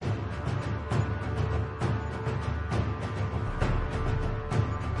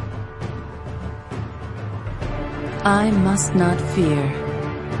I must not fear.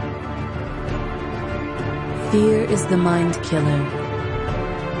 Fear is the mind killer.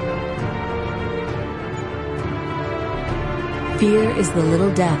 Fear is the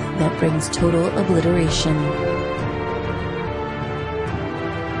little death that brings total obliteration.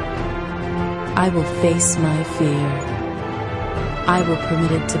 I will face my fear. I will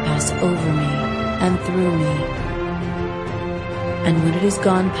permit it to pass over me and through me. And when it is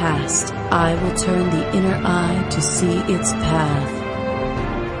gone past, I will turn the inner eye to see its path.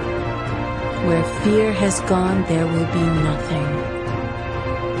 Where fear has gone, there will be nothing.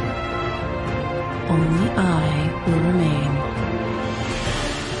 Only I will remain.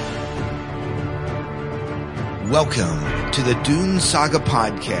 Welcome to the Dune Saga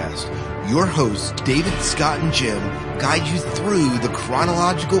podcast. Your hosts, David, Scott, and Jim, guide you through the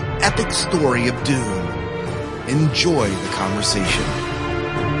chronological epic story of Dune. Enjoy the conversation.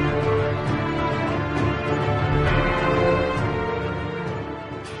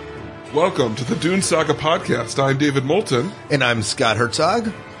 Welcome to the Dune Saga podcast. I'm David Moulton. And I'm Scott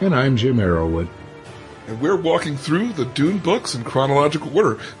Herzog. And I'm Jim Arrowwood. And we're walking through the Dune books in chronological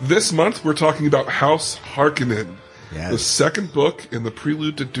order. This month, we're talking about House Harkonnen, the second book in the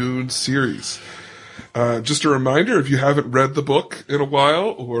Prelude to Dune series. Just a reminder, if you haven't read the book in a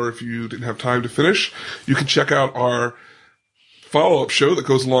while, or if you didn't have time to finish, you can check out our follow-up show that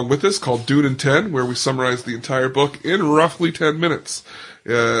goes along with this called Dune in 10, where we summarize the entire book in roughly 10 minutes.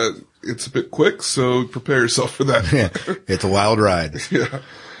 It's a bit quick, so prepare yourself for that. Yeah, it's a wild ride. Yeah.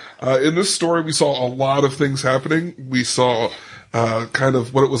 In this story, we saw a lot of things happening. We saw kind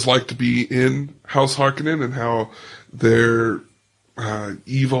of what it was like to be in House Harkonnen and how their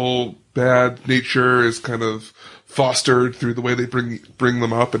evil, bad nature is kind of fostered through the way they bring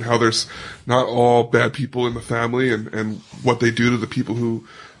them up, and how there's not all bad people in the family, and what they do to the people who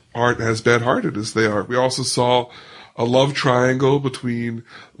aren't as bad-hearted as they are. We also saw a love triangle between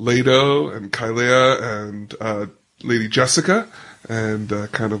Leto and Kylea and Lady Jessica, and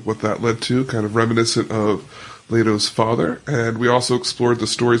kind of what that led to, kind of reminiscent of Leto's father. And we also explored the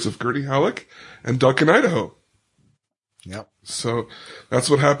stories of Gurney Halleck and Duncan Idaho. Yep. So that's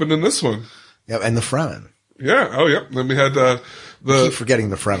what happened in this one. Yep, and the Fremen. Yeah. Oh, yeah. Then we had We keep forgetting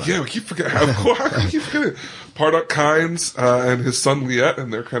the Fremen. Yeah, we keep forgetting. How can we keep forgetting? Pardot Kynes and his son Liet,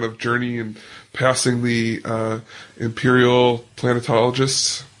 and their kind of journey and passing the Imperial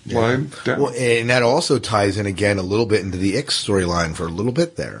planetologists line down. Well, and that also ties in again a little bit into the Ix storyline for a little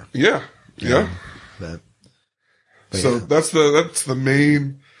bit there. Yeah. So that's the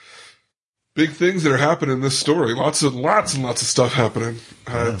main big things that are happening in this story. Lots and lots of stuff happening.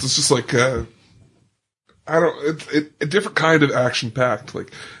 It's just like a different kind of action packed.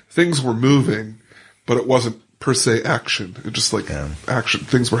 Like things were moving, but it wasn't per se action. It just like action.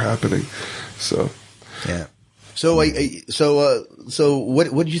 Things were happening. So yeah. So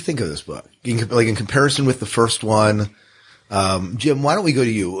what did you think of this book? In comparison with the first one, Jim, why don't we go to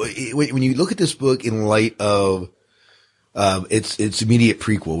you? When you look at this book in light of its immediate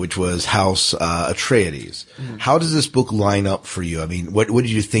prequel, which was House Atreides. Mm-hmm. How does this book line up for you? I mean, what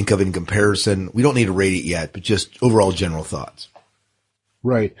did you think of in comparison? We don't need to rate it yet, but just overall general thoughts.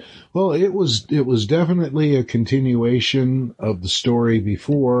 Right. Well, it was definitely a continuation of the story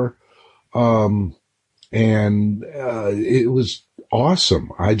before, and it was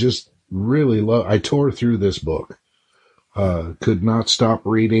awesome. I just really I tore through this book. Could not stop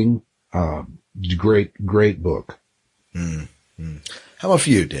reading. Great book. Mm-hmm. How about for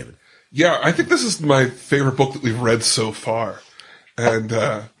you, David? Yeah, I think this is my favorite book that we've read so far. And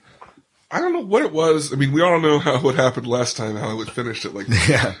I don't know what it was. I mean, we all know what happened last time, how it finished at like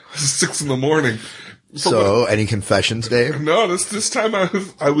 6 a.m. So, any confessions, Dave? No, this time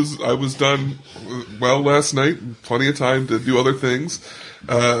I was done well last night, plenty of time to do other things.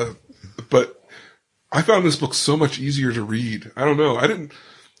 But I found this book so much easier to read. I don't know. I didn't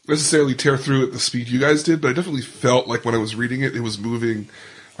necessarily tear through at the speed you guys did, but I definitely felt like when I was reading it, it was moving.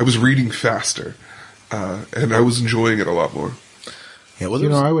 I was reading faster, and I was enjoying it a lot more. Yeah,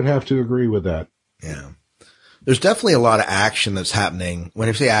 well, I would have to agree with that. Yeah. There's definitely a lot of action that's happening. When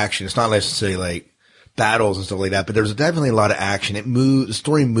I say action, it's not necessarily like battles and stuff like that, but there's definitely a lot of action. The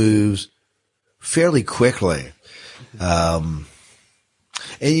story moves fairly quickly. And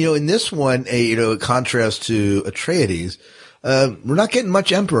in this one, in contrast to Atreides, we're not getting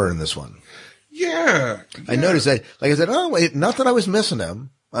much Emperor in this one. Yeah. I noticed that, like I said, not that I was missing him.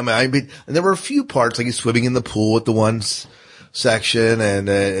 I mean, and there were a few parts, like he's swimming in the pool at the one section,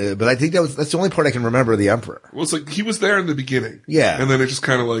 but I think that's the only part I can remember of the Emperor. Well, it's like he was there in the beginning. Yeah. And then it just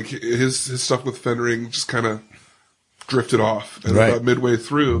kind of like, his stuff with Fenring just kind of drifted off. And about midway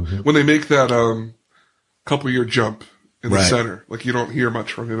through, when they make that, couple year jump in the center. Like you don't hear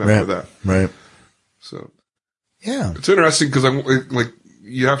much from him after that. Right. So yeah, it's interesting because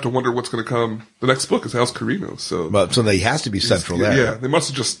you have to wonder what's going to come. The next book is House Carino, so that he has to be central there. Yeah, they must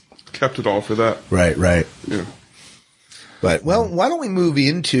have just kept it all for that. Right. Yeah. But, well, why don't we move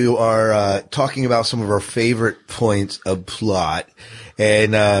into our, talking about some of our favorite points of plot.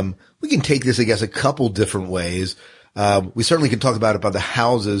 And, we can take this, I guess, a couple different ways. We certainly can talk about the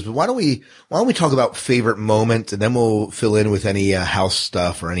houses, but why don't we talk about favorite moments, and then we'll fill in with any, house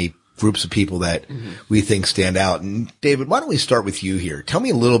stuff or any groups of people that we think stand out. And David, why don't we start with you here? Tell me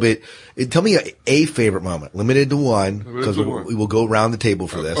a little bit, tell me a favorite moment, limited to one, because we will go around the table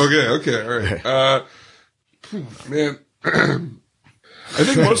for this. Okay, all right. Man. I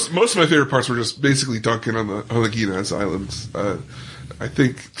think most of my favorite parts were just basically Duncan on the Guinness Islands. I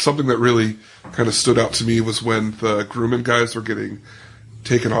think something that really kind of stood out to me was when the Grumman guys were getting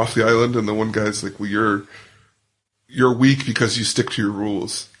taken off the island, and the one guy's like, "Well, you're weak because you stick to your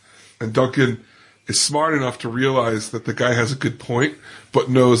rules." And Duncan is smart enough to realize that the guy has a good point,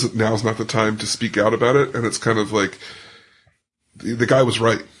 but knows that now's not the time to speak out about it. And it's kind of like the guy was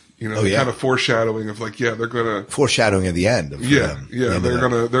right. Kind of foreshadowing of like, they're gonna foreshadowing at the end.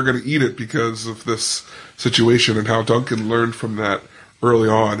 They're gonna eat it because of this situation, and how Duncan learned from that early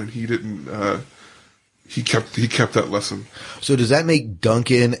on, and he didn't. He kept that lesson. So does that make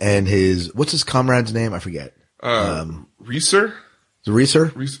Duncan and what's his comrade's name? I forget. Reeser. The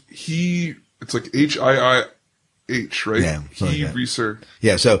Reeser. It's like Hiih, right? Yeah. Reeser.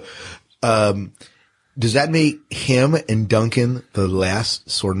 Yeah. So, does that make him and Duncan the last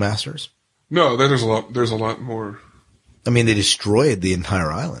swordmasters? No, there's a lot more. I mean, they destroyed the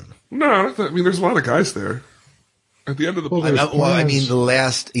entire island. No, there's a lot of guys there. At the end of the book. I mean, the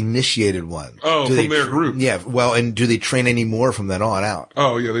last initiated one. Oh, from their group. Yeah. Well, and do they train any more from then on out?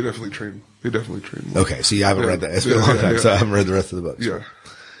 Oh, yeah, they definitely train. More. Okay, so you haven't read that. It's been a long time, so I haven't read the rest of the books. Yeah.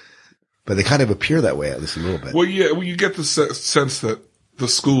 But they kind of appear that way, at least a little bit. Well, you get the sense that the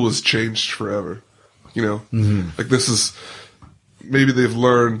school has changed forever. Like this is, maybe they've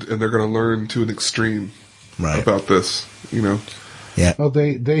learned and they're going to learn to an extreme about this, Yeah. Well,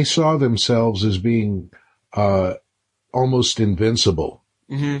 they saw themselves as being, almost invincible.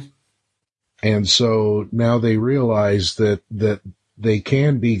 Mm-hmm. And so now they realize that they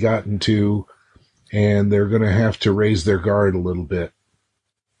can be gotten to, and they're going to have to raise their guard a little bit.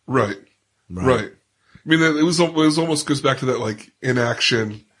 Right. I mean, it was almost goes back to that, like,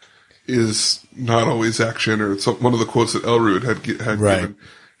 inaction is not always action, or it's one of the quotes that Elrond had given.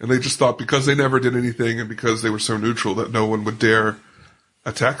 And they just thought because they never did anything and because they were so neutral that no one would dare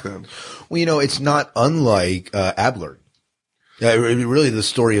attack them. Well, it's not unlike Abelard. Really, the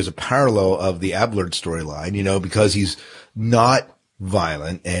story is a parallel of the Abelard storyline, because he's not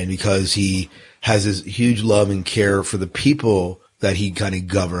violent and because he has this huge love and care for the people that he kind of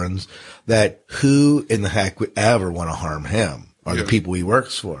governs, that who in the heck would ever want to harm him? Are the people he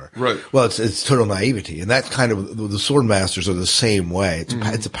works for. Right. Well, it's total naivety. And that's kind of, the sword masters are the same way.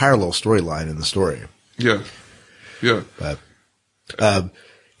 It's a parallel storyline in the story. Yeah. Yeah. But,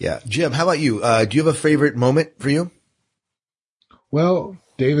 Jim, how about you? Do you have a favorite moment for you? Well,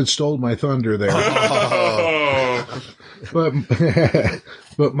 David stole my thunder there. But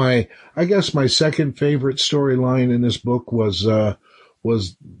I guess my second favorite storyline in this book was Leto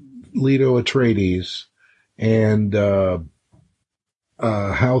Atreides, and,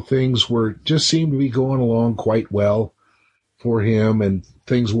 how things just seemed to be going along quite well for him, and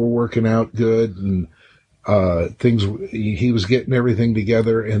things were working out good, and he was getting everything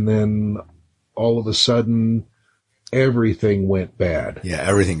together, and then all of a sudden everything went bad. Yeah,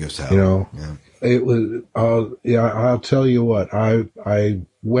 everything goes down. It was I'll tell you what, I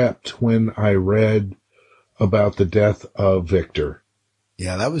wept when I read about the death of Victor.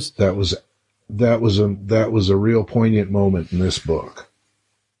 Yeah, that was a real poignant moment in this book.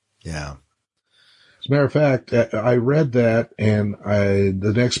 Yeah. As a matter of fact, I read that, and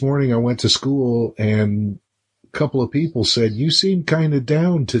the next morning I went to school, and a couple of people said, "You seem kind of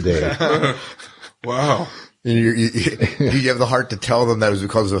down today." Wow. And did you have the heart to tell them that it was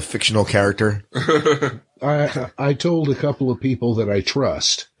because of a fictional character? I told a couple of people that I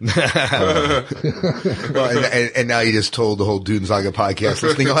trust. Well, and now you just told the whole Dune Saga podcast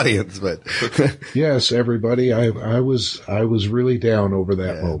listening audience, but yes, everybody, I was really down over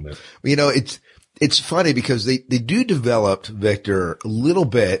that moment. It's funny because they do develop Victor a little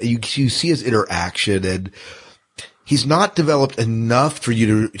bit. You see his interaction, and he's not developed enough for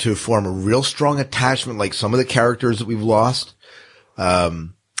you to form a real strong attachment like some of the characters that we've lost.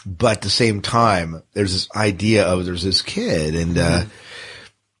 But at the same time, there's this idea of there's this kid, and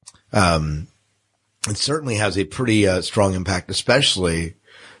it certainly has a pretty strong impact, especially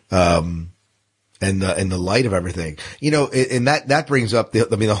in the light of everything. And that brings up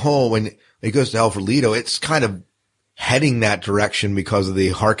the whole, when it goes to hell for Leto, it's kind of heading that direction because of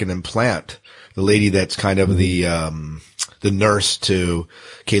the Harkonnen plant, the lady that's kind of the nurse to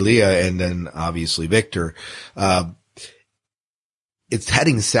Kalia, and then obviously Victor. It's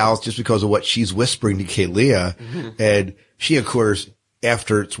heading south just because of what she's whispering to Kalia. Mm-hmm. And she, of course,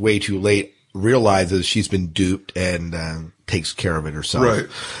 after it's way too late, realizes she's been duped and takes care of it herself.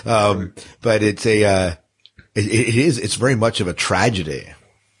 Right. But it's it's very much of a tragedy.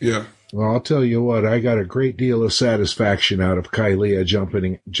 Yeah. Well, I'll tell you what, I got a great deal of satisfaction out of Kalia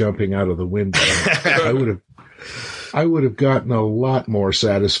jumping out of the window. I would have gotten a lot more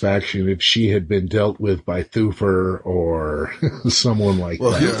satisfaction if she had been dealt with by Thufir or someone like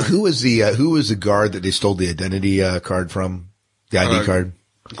that. Who was the guard that they stole the identity card from? The ID card?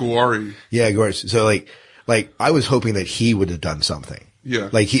 Gwari. Yeah, Gwari. So like I was hoping that he would have done something. Yeah.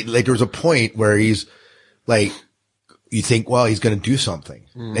 Like there was a point where he's like, you think, well, he's going to do something,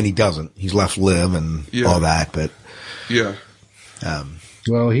 and he doesn't. He's left live and all that, but yeah.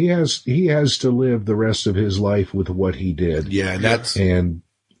 Well, he has to live the rest of his life with what he did. Yeah, and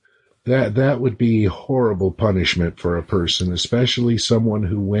that would be horrible punishment for a person, especially someone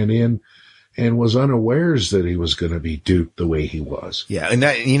who went in and was unawares that he was going to be duped the way he was. Yeah, and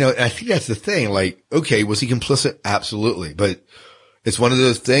that, I think that's the thing. Like, okay, was he complicit? Absolutely, but it's one of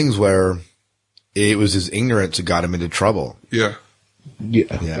those things where it was his ignorance that got him into trouble. Yeah.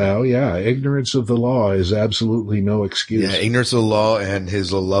 Yeah. Well, yeah. Ignorance of the law is absolutely no excuse. Yeah. Ignorance of the law and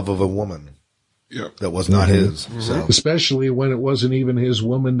his love of a woman. Yeah. That was not his. Mm-hmm. So. Especially when it wasn't even his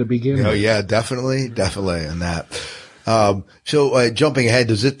woman to begin with. Oh, yeah. Definitely. And that. So jumping ahead,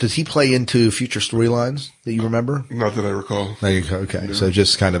 does he play into future storylines that you remember? Not that I recall. Okay. No. So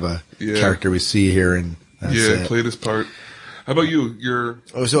just kind of a character we see here, and that's it. Played his part. How about you?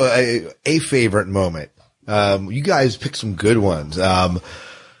 So a favorite moment. You guys picked some good ones. Let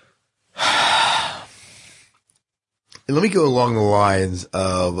me go along the lines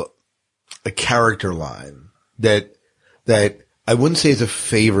of a character line that I wouldn't say is a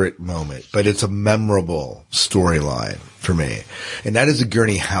favorite moment, but it's a memorable storyline for me. And that is the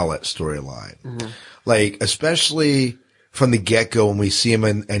Gurney Hallett storyline. Mm-hmm. Like, especially from the get-go when we see him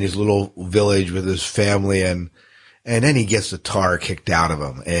in his little village with his family, and then he gets the tar kicked out of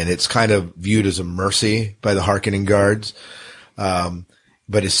him, and it's kind of viewed as a mercy by the Harkonnen guards.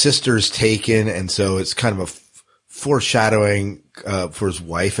 But his sister's taken, and so it's kind of a foreshadowing, for his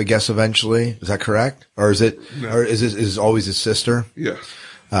wife, I guess, eventually. Is that correct? Or is it, or is it always his sister? Yeah.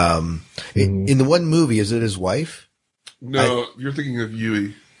 In the one movie, is it his wife? No, you're thinking of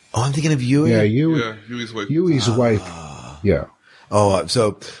Yui. Oh, I'm thinking of Yui? Yeah, Yui's wife. Yui's wife. Yeah. Oh,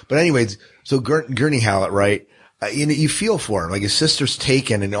 but anyways, Gurney Hallett, right? You feel for him. Like, his sister's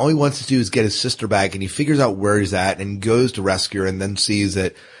taken, and all he wants to do is get his sister back, and he figures out where he's at and goes to rescue her, and then sees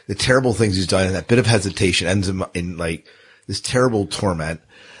that the terrible things he's done and that bit of hesitation ends him in like this terrible torment,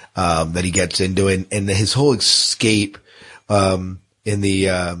 that he gets into, and his whole escape, in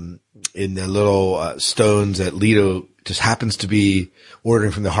the little, stones that Leto just happens to be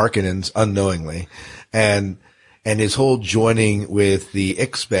ordering from the Harkonnens unknowingly. And his whole joining with the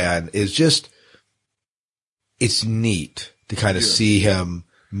X-Band is just, it's neat to kind of see him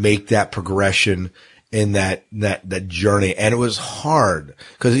make that progression in that journey. And it was hard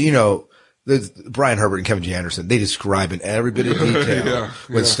because, Brian Herbert and Kevin J. Anderson, they describe in every bit of detail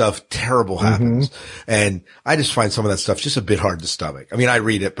when stuff terrible happens. Mm-hmm. And I just find some of that stuff just a bit hard to stomach. I mean, I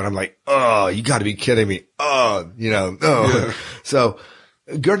read it, but I'm like, oh, you got to be kidding me. Oh, Yeah. So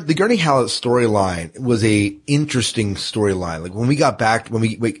the Gurney Hallett storyline was a interesting storyline. Like, when we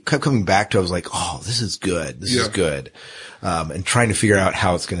kept coming back to it, I was like, oh, this is good. This is good. And trying to figure out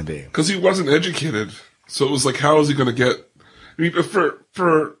how it's going to be. Cause he wasn't educated. So it was like, how is he going to get, I mean,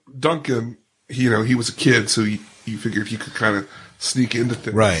 for Duncan, he was a kid, so you figured he could kind of sneak into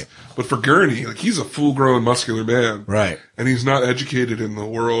things. Right. But for Gurney, like, he's a full-grown muscular man. Right. And he's not educated in the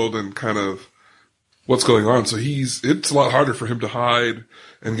world and kind of what's going on. So it's a lot harder for him to hide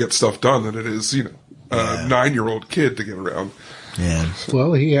and get stuff done than it is, a 9-year-old kid to get around. Yeah.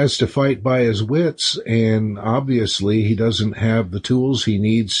 Well, he has to fight by his wits, and obviously he doesn't have the tools he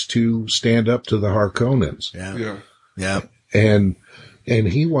needs to stand up to the Harkonnens. Yeah. And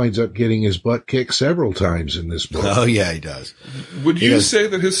he winds up getting his butt kicked several times in this book. Oh, yeah, he does. Would you say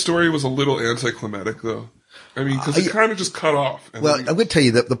that his story was a little anticlimactic, though? I mean, because it kind of just cut off. Well, I'm going to tell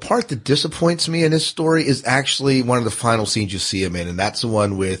you that the part that disappoints me in his story is actually one of the final scenes you see him in, and that's the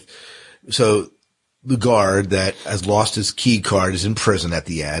one with, so the guard that has lost his key card is in prison at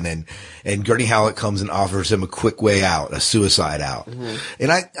the end, and Gurney Halleck comes and offers him a quick way out, a suicide out. Mm-hmm.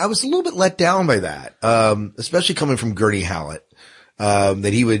 And I was a little bit let down by that, especially coming from Gurney Halleck,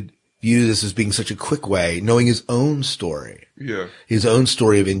 that he would view this as being such a quick way, knowing his own story. Yeah. His own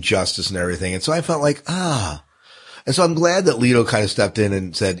story of injustice and everything. And so I felt like, And so I'm glad that Leto kind of stepped in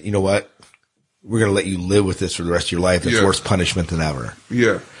and said, you know what? We're going to let you live with this for the rest of your life. It's worse punishment than ever.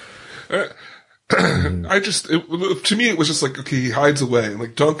 Yeah. To me, it was just like, okay, he hides away. And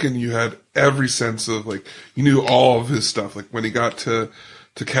like Duncan, you had every sense of like, you knew all of his stuff. Like when he got to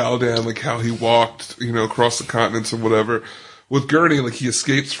Caladan, like how he walked, across the continents or whatever. With Gurney, like he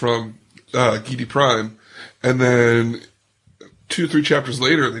escapes from, Gidi Prime. And then 2-3 chapters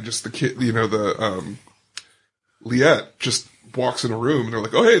later, Liette just walks in a room and they're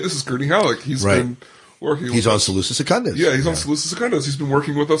like, oh, hey, this is Gurney Halleck. He's been working. He's on Seleucus Secundus. Yeah, he's on Seleucus Secundus. He's been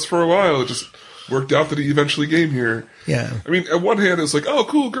working with us for a while. It just worked out that he eventually came here. Yeah. I mean, at one hand, it's like, oh,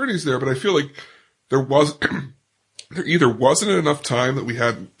 cool, Gurney's there. But I feel like there either wasn't enough time that we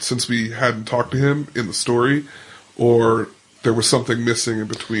had since we hadn't talked to him in the story, or there was something missing in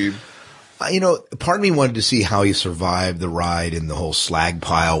between. Part of me wanted to see how he survived the ride in the whole slag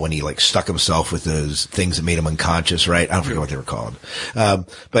pile when he like stuck himself with those things that made him unconscious, right? I don't forget what they were called.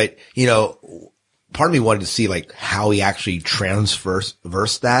 But part of me wanted to see like how he actually transversed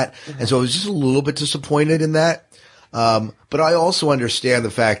that. And so I was just a little bit disappointed in that. But I also understand the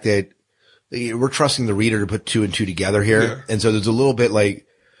fact that we're trusting the reader to put 2 and 2 together here. Yeah. And so there's a little bit like,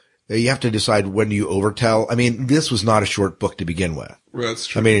 you have to decide when do you overtell. I mean, this was not a short book to begin with. Right, that's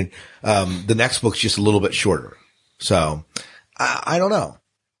true. I mean, the next book's just a little bit shorter. So, I don't know.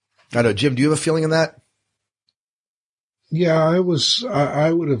 I know, Jim, do you have a feeling on that? Yeah, I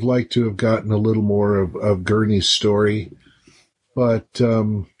would have liked to have gotten a little more of Gurney's story. But,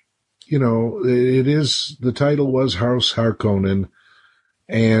 the title was House Harkonnen,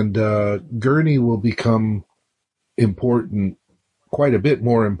 and Gurney will become important, quite a bit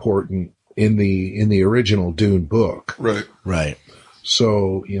more important in the original Dune book. Right. Right.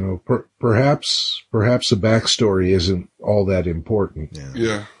 So, perhaps the backstory isn't all that important.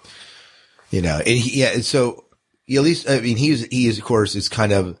 Yeah. And so at least, I mean, he is, of course, is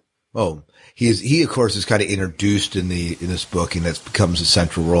kind of, he of course is kind of introduced in this book, and that becomes a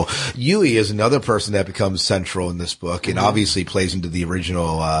central role. Yui is another person that becomes central in this book, and obviously plays into the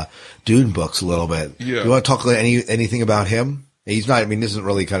original, Dune books a little bit. Yeah. You want to talk anything about him? He's not, I mean, this isn't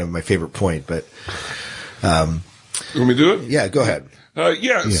really kind of my favorite point, but, you want me to do it? Yeah, go ahead.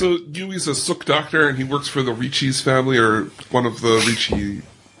 So Yui's a Sook doctor, and he works for the Ricci's family, or one of the Ricci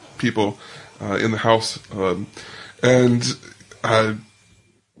people, in the house.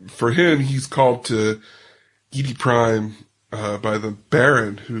 For him, he's called to Gidi Prime, by the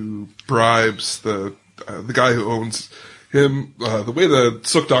Baron, who bribes the guy who owns him. The way the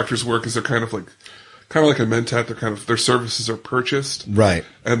Sook doctors work is they're kind of like a Mentat. Their services are purchased. Right.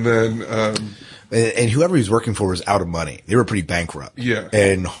 And then, and whoever he's working for was out of money. They were pretty bankrupt. Yeah.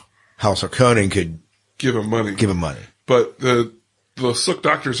 And House Harkonnen could give him money. But the Sook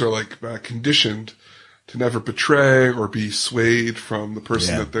doctors are like conditioned to never betray or be swayed from the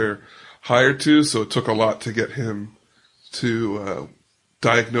person that they're hired to. So it took a lot to get him to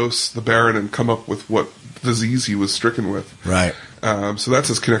diagnose the Baron and come up with what disease he was stricken with. Right. So that's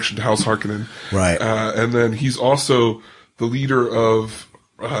his connection to House Harkonnen. Right. And then he's also the leader of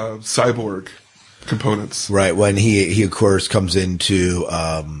cyborg components. Right. When he of course comes into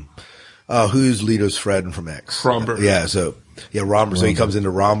who's Leto's friend from X? Romber. Romber. So he comes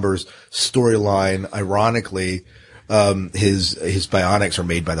into Romber's storyline. Ironically, his bionics are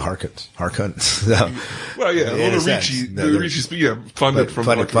made by the Harkonnens. So, well, yeah, the Ricci's,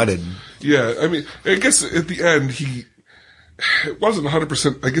 funded. Yeah, I mean, I guess at the end it wasn't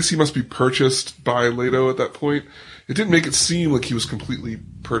 100%. I guess he must be purchased by Leto at that point. It didn't make it seem like he was completely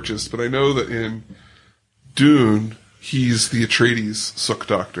purchased, but I know that in Dune, he's the Atreides Sook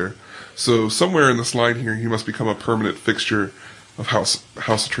doctor. So somewhere in this line here, he must become a permanent fixture of House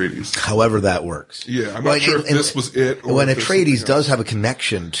Atreides. However that works. Yeah, I'm not sure if this was it. Or when Atreides does have a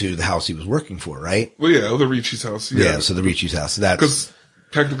connection to the house he was working for, right? Well, yeah, the Ricci's house. Yeah, so the Ricci's house. Because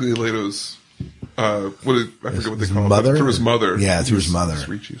technically Leto's, I forget what they call it. Through his mother. Yeah, through his mother.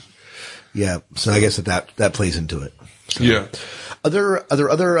 Ricci's. Yeah, so I guess that plays into it. So. Yeah. Are there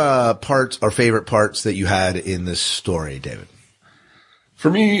other parts or favorite parts that you had in this story, David? For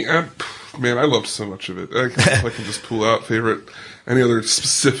me, man, I loved so much of it. I can just pull out any other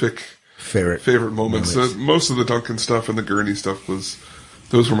specific favorite moments. Most of the Duncan stuff and the Gurney stuff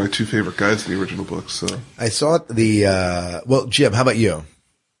those were my two favorite guys in the original book. So I saw Jim, how about you?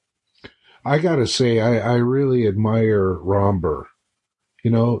 I gotta say, I really admire Romber.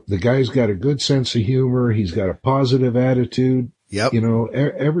 You know, the guy's got a good sense of humor. He's got a positive attitude. Yep. You know,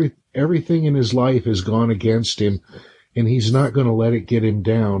 everything in his life has gone against him, and he's not going to let it get him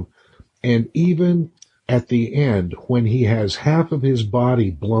down. And even at the end, when he has half of his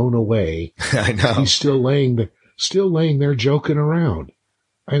body blown away, I know he's still laying there joking around.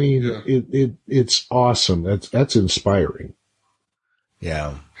 I mean, it's awesome. That's inspiring.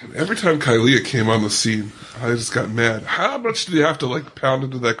 Yeah. Every time Kylea came on the scene, I just got mad. How much do you have to like pound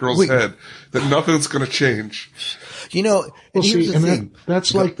into that girl's head that nothing's going to change? You know, well, here's see, the and thing.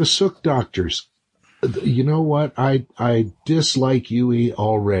 that's like the Sook doctors. You know what? I dislike Yui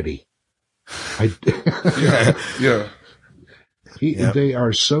already. Yeah. They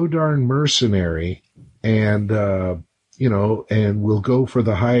are so darn mercenary, and you know, and will go for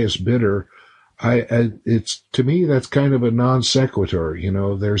the highest bidder. It's, to me, that's kind of a non sequitur. You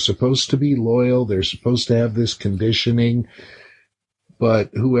know, they're supposed to be loyal. They're supposed to have this conditioning, but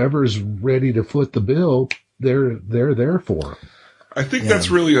whoever's ready to foot the bill, they're there for them. I think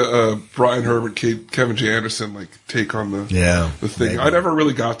that's really a Brian Herbert, Kevin J. Anderson like take on the thing. Maybe. I never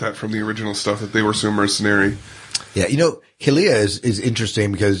really got that from the original stuff, that they were so mercenary. Yeah, you know, Kylea is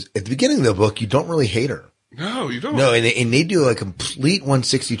interesting because at the beginning of the book, you don't really hate her. No, you don't. No, and they do a complete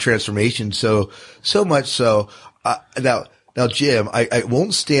 160 transformation. So much so. Now, Jim, I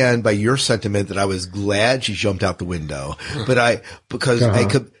won't stand by your sentiment that I was glad she jumped out the window, but I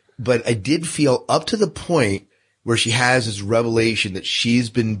did feel up to the point where she has this revelation that she's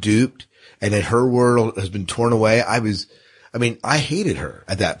been duped and that her world has been torn away. I hated her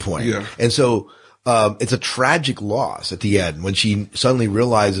at that point. Yeah. And so, it's a tragic loss at the end when she suddenly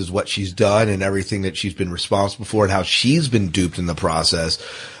realizes what she's done and everything that she's been responsible for and how she's been duped in the process,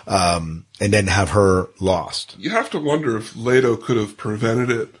 and then have her lost. You have to wonder if Leto could have prevented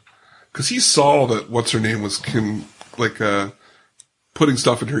it, because he saw that what's-her-name was putting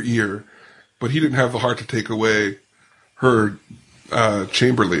stuff in her ear, but he didn't have the heart to take away her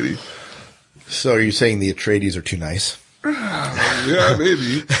chamber lady. So are you saying the Atreides are too nice? Yeah,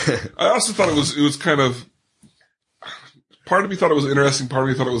 maybe. I also thought it was kind of, part of me thought it was interesting, part of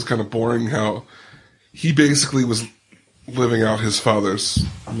me thought it was kind of boring how he basically was living out his father's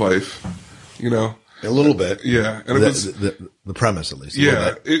life, you know? A little bit. Yeah. And it was the premise, at least.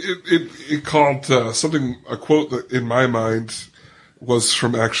 Yeah. It called a quote that in my mind was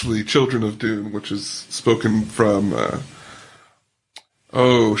from actually Children of Dune, which is spoken from,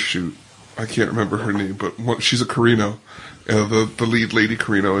 I can't remember her name, but she's a Carino, the lead lady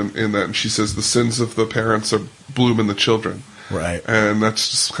Carino in that, and she says the sins of the parents are bloom in the children. Right. And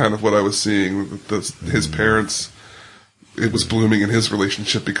that's just kind of what I was seeing. His parents, it was blooming in his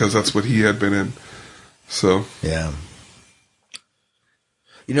relationship because that's what he had been in. So. Yeah.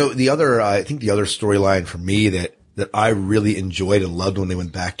 You know, I think the other storyline for me that I really enjoyed and loved when they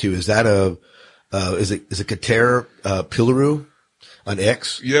went back to is that is it Kater Pilaru on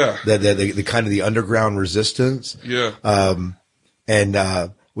X? Yeah. The kind of the underground resistance. Yeah. And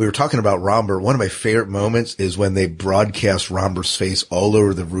we were talking about Romber. One of my favorite moments is when they broadcast Romber's face all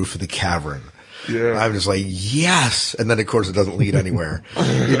over the roof of the cavern. Yeah. I'm just like, yes. And then of course it doesn't lead anywhere,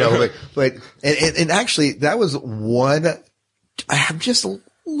 you know, but actually that was one, I have just a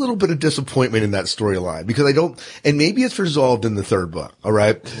little bit of disappointment in that storyline because and maybe it's resolved in the third book. All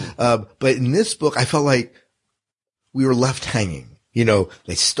right. But in this book, I felt like we were left hanging. You know,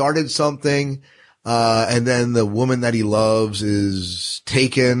 they started something, and then the woman that he loves is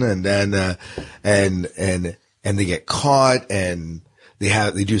taken and then, and they get caught and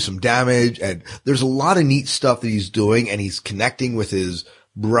they do some damage, and there's a lot of neat stuff that he's doing, and he's connecting with his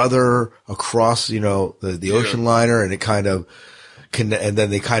brother across, you know, the ocean liner, and it kind of and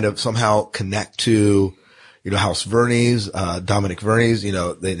then they kind of somehow connect to, you know, House Vernes, Dominic Vernes, you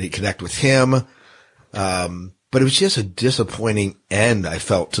know, they connect with him. But it was just a disappointing end, I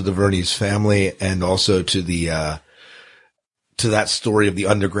felt, to the Vernes family and also to to that story of the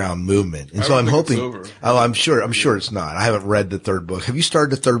underground movement. And so I'm hoping, I'm sure it's not. I haven't read the third book. Have you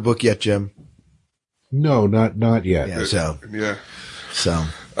started the third book yet, Jim? No, not yet. Yeah, so.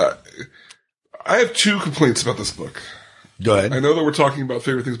 I have two complaints about this book. Go ahead. I know that we're talking about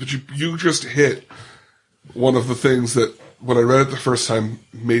favorite things, but you just hit one of the things that when I read it the first time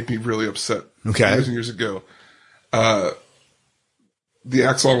made me really upset. Okay. Years and years ago. The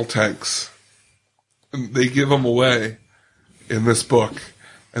axolotl tanks. They give them away in this book,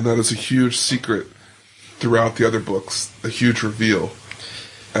 and that is a huge secret throughout the other books, a huge reveal.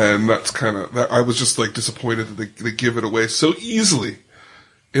 And that's kind of, I was just like disappointed that they give it away so easily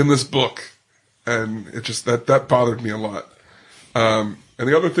in this book. And it just, that bothered me a lot. And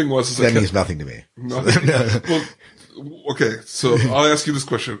the other thing was... That means nothing to me. Nothing. Well, okay, so I'll ask you this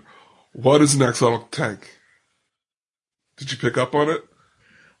question. What is an exotic tank? Did you pick up on it?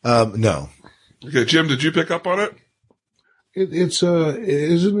 No. Okay, Jim, did you pick up on it? It's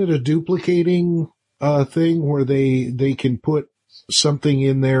isn't it a duplicating thing where they can put something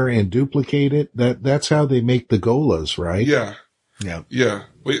in there and duplicate it? That's how they make the Golas, right? Yeah.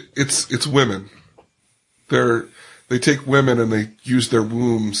 Wait, it's women. They take women and they use their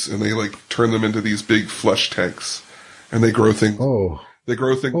wombs and they like turn them into these big flesh tanks, and they grow things. Oh, they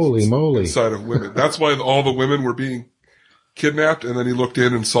grow things. Holy moly! Inside of women. That's why all the women were being kidnapped, and then he looked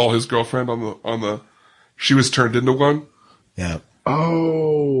in and saw his girlfriend on the. She was turned into one. Yeah.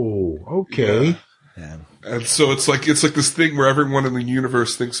 Oh, okay. Yeah. And so it's like this thing where everyone in the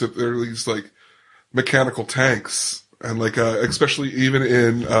universe thinks that they're these like mechanical tanks, and like especially even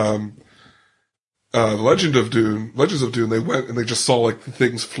in Legends of Dune, they went and they just saw like the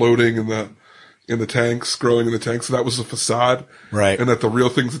things floating in the tanks, growing in the tanks. So that was a facade, right? And that the real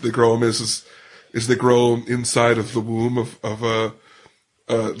things that they grow them is they grow them inside of the womb of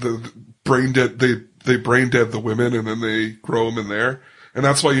the brain dead. They brain dead the women, and then they grow them in there. And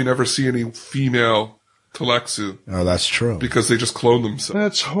that's why you never see any female Telexu. Oh, that's true. Because they just clone themselves.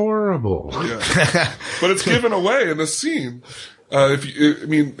 That's horrible. Yeah. But it's given away in the scene.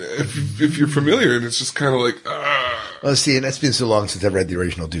 If you're familiar, and it's just kind of like, Well, see, and it's been so long since I've read the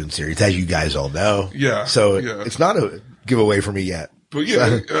original Dune series, as you guys all know. Yeah. So it's not a giveaway for me yet. But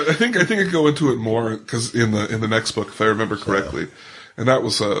yeah, I think I go into it more because in the next book, if I remember correctly. And that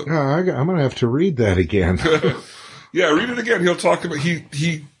was I'm going to have to read that again. Yeah, read it again. He'll talk about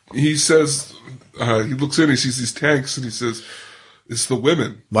he says he looks in, he sees these tanks, and he says it's the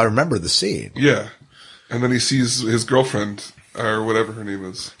women. Well, I remember the scene. Yeah, and then he sees his girlfriend or whatever her name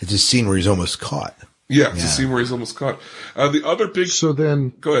is. It's a scene where he's almost caught. Yeah, it's a scene where he's almost caught. The other big. So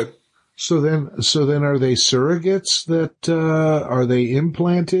then, go ahead. So then, are they surrogates that are they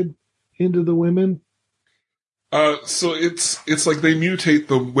implanted into the women? So it's like they mutate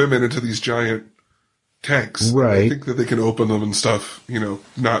the women into these giant tanks. Right. I think that they can open them and stuff,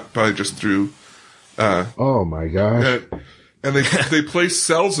 not by just through, oh my gosh. And they place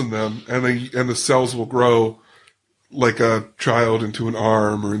cells in them, and the cells will grow like a child into an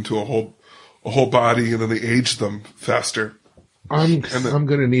arm or into a whole body, and then they age them faster. I'm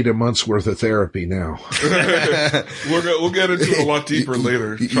going to need a month's worth of therapy now. We'll get into it a lot deeper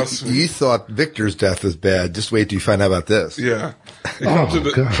later. Trust me. You thought Victor's death was bad. Just wait till you find out about this. Yeah.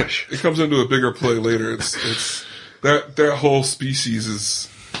 Gosh. It comes into a bigger play later. It's that whole species is,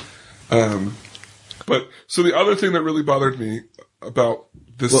 but so the other thing that really bothered me about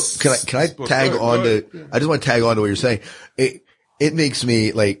this. Well, can I tag on to, I just want to tag on to what you're saying. It makes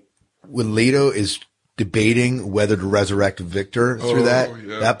me like when Leto is debating whether to resurrect Victor through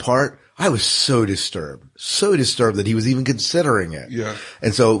that part, I was so disturbed that he was even considering it. Yeah.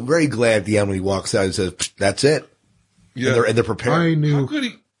 And so very glad at the end when he walks out and says, that's it. Yeah. And they're prepared.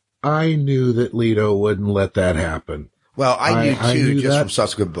 I knew that Leto wouldn't let that happen. Well, I knew too, just that from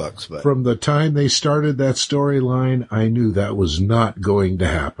subsequent books, but from the time they started that storyline, I knew that was not going to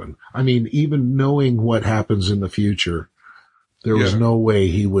happen. I mean, even knowing what happens in the future, there was no way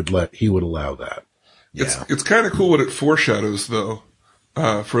he would allow that. Yeah. It's kind of cool what it foreshadows, though.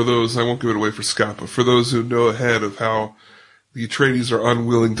 For those, I won't give it away for Scott, but for those who know ahead of how the Atreides are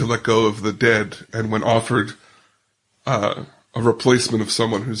unwilling to let go of the dead, and when offered a replacement of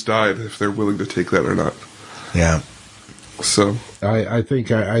someone who's died, if they're willing to take that or not. Yeah. So I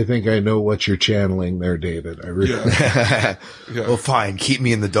think I know what you're channeling there, David. I really. Yeah. Well, fine. Keep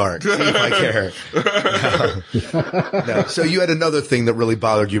me in the dark. See if I care. No. So you had another thing that really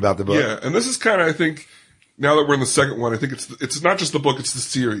bothered you about the book. Yeah, and this is kind of, I think, now that we're in the second one, I think it's not just the book, it's the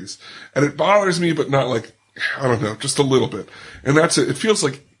series, and it bothers me, but not like, I don't know, just a little bit. And that's it. It feels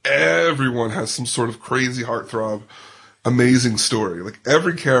like everyone has some sort of crazy heartthrob, amazing story. Like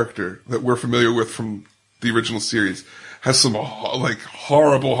every character that we're familiar with from the original series has some like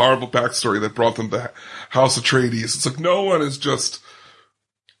horrible backstory that brought them to House Atreides. It's like no one is just,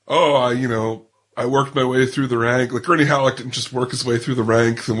 I worked my way through the rank. Like Gurney Halleck didn't just work his way through the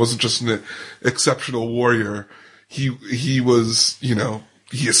ranks and wasn't just an exceptional warrior. He was,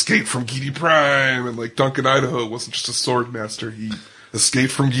 he escaped from Gidi Prime, and like Duncan Idaho wasn't just a sword master. He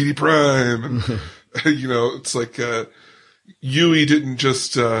escaped from Gidi Prime, and it's like Yui didn't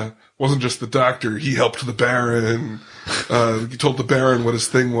just wasn't just the doctor. He helped the Baron. He told the Baron what his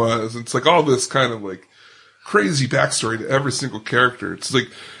thing was. It's like all this kind of like crazy backstory to every single character. It's like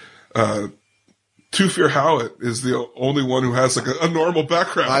Two-Fear Howard is the only one who has like a normal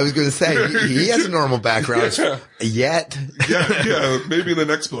background. I was going to say, he has a normal background. Yeah. Yet. Yeah, maybe in the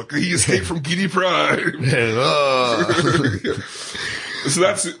next book. He escaped from Giddy Prime. So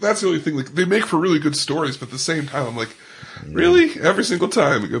that's the only thing. Like, they make for really good stories, but at the same time, I'm like, really? Every single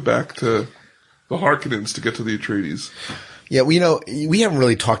time we go back to the Harkonnens to get to the Atreides. Yeah, well, we haven't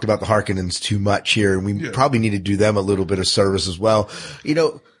really talked about the Harkonnens too much here, and we probably need to do them a little bit of service as well.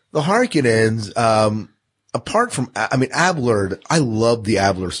 The Harkonnens, apart from, Abelard, I love the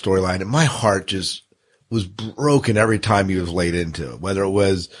Abelard storyline, and my heart just was broken every time he was laid into it, whether it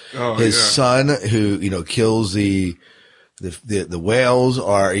was his son who, kills the whales,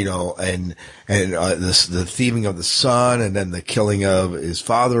 or the thieving of the son, and then the killing of his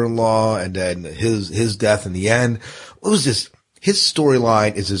father-in-law, and then his death in the end. It was just, his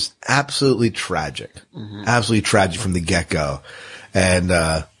storyline is just absolutely tragic, absolutely tragic from the get-go. And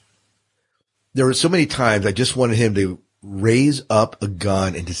there were so many times I just wanted him to raise up a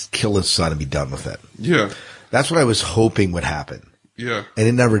gun and just kill his son and be done with it. Yeah, that's what I was hoping would happen. Yeah, and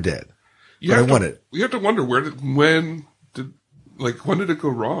it never did. But I wanted. You have to wonder when did it go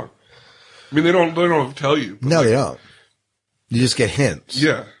wrong? I mean, they don't tell you. No, they don't. You just get hints.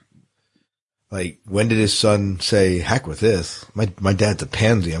 Yeah. Like, when did his son say, heck with this? My dad's a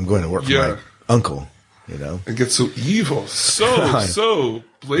pansy. I'm going to work for my uncle, And get so evil. So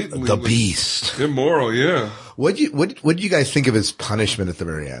blatantly. The beast. Immoral, yeah. What did you guys think of his punishment at the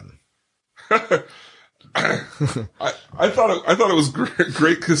very end? I thought it was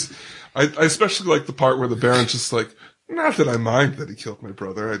great because I especially like the part where the Baron's just like, not that I mind that he killed my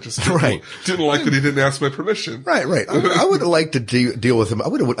brother. I just didn't like that he didn't ask my permission. Right. I would have liked to deal with him. I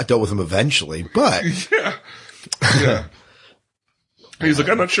would have dealt with him eventually, but yeah. He's like,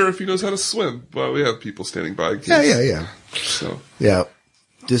 I'm not sure if he knows how to swim, but we have people standing by. Yeah. So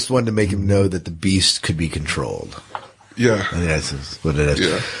just wanted to make him know that the beast could be controlled. Yeah, and that's what it is.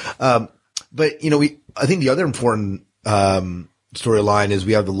 Yeah. But I think the other important storyline is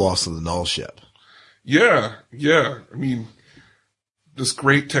we have the loss of the Null ship. Yeah. I mean, this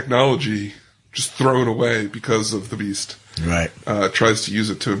great technology just thrown away because of the beast. Right. Tries to use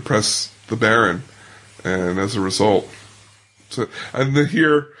it to impress the Baron, and as a result,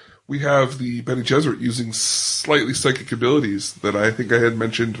 here we have the Bene Gesserit using slightly psychic abilities that I think I had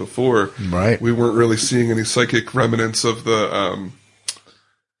mentioned before. Right. We weren't really seeing any psychic remnants of the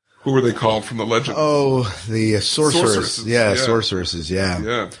who were they called from the legend? Oh, the sorceresses. Yeah, yeah. Sorceresses,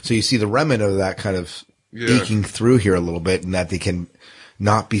 yeah. So you see the remnant of that kind of eking through here a little bit, and that they can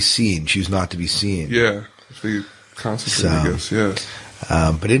not be seen, choose not to be seen. Yeah, if they concentrate, I guess, yeah.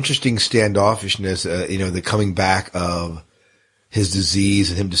 But interesting standoffishness, the coming back of his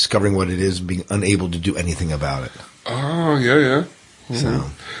disease and him discovering what it is and being unable to do anything about it. Oh, yeah. Mm-hmm. So,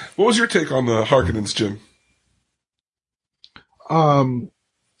 what was your take on the Harkonnens, Jim?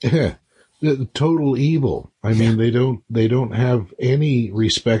 Total evil. I mean, they don't have any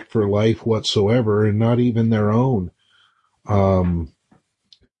respect for life whatsoever, and not even their own.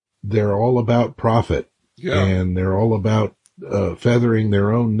 They're all about profit, and they're all about feathering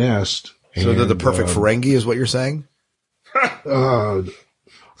their own nest. So they're the perfect Ferengi, is what you're saying? I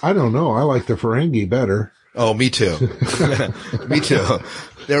don't know. I like the Ferengi better. Oh, me too. Me too.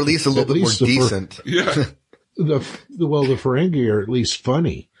 They're at least a little bit more decent. Yeah. The Ferengi are at least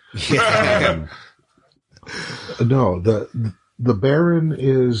funny. Yeah. No, the Baron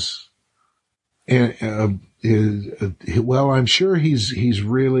is well, I'm sure he's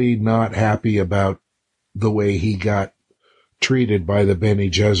really not happy about the way he got treated by the Bene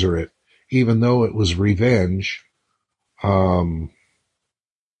Gesserit, even though it was revenge. And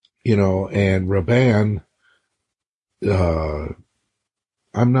Raban,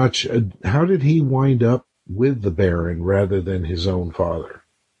 I'm not sure, how did he wind up with the Baron rather than his own father?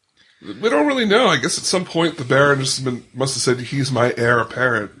 We don't really know. I guess at some point the Baron must have said he's my heir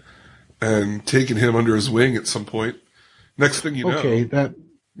apparent and taken him under his wing at some point. Next thing you know. Okay,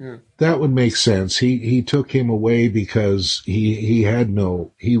 that would make sense. He took him away because he had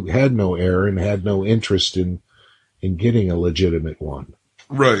no heir and had no interest in getting a legitimate one.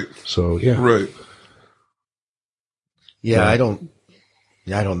 Right. So yeah. Right. Yeah, I don't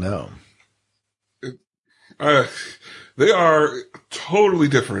know. They are totally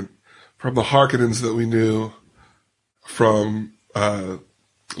different from the Harkonnens that we knew from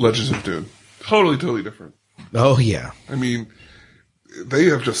Legends of Dune. Totally different. Oh, yeah. I mean, they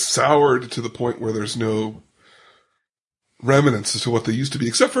have just soured to the point where there's no remnants as to what they used to be,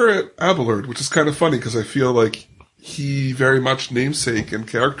 except for Abelard, which is kind of funny because I feel like he very much namesake and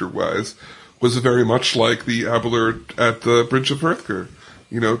character-wise was very much like the Abelard at the Bridge of Hearthker.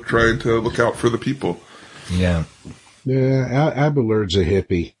 trying to look out for the people. Yeah. Yeah, Abelard's a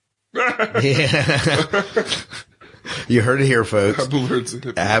hippie. Yeah. You heard it here, folks. Abelard's a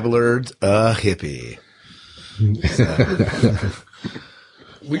hippie. Abelard's a hippie.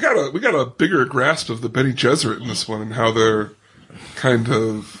 We got a bigger grasp of the Bene Gesserit in this one and how they're kind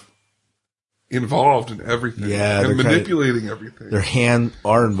of involved in everything, and manipulating everything. Their hand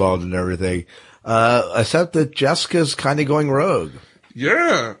are involved in everything, except that Jessica's kind of going rogue.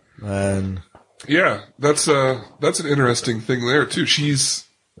 Yeah, and that's an interesting thing there too. She's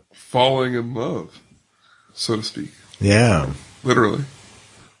falling in love, so to speak. Yeah, literally.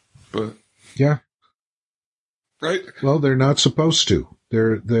 But yeah, right. Well, they're not supposed to.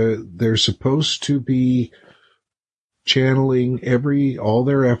 They're supposed to be channeling all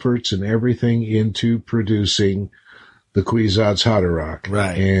their efforts and everything into producing the Kwisatz Haderach.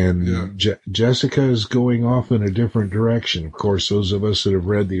 Right. And Jessica is going off in a different direction. Of course, those of us that have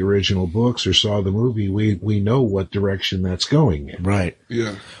read the original books or saw the movie, we know what direction that's going in. Right.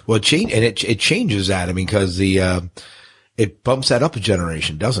 Yeah. Well, it changes that. I mean, because it bumps that up a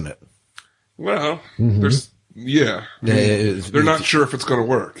generation, doesn't it? Well, they're not sure if it's going to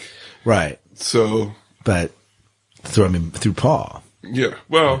work. Right. So, but through Paul. Yeah.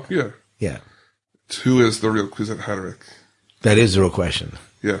 Well, yeah. Yeah. Who is the real Kwisatz Haderach? That is the real question.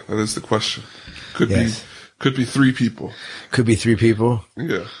 Yeah, that is the question. Could be 3 people. Could be 3 people.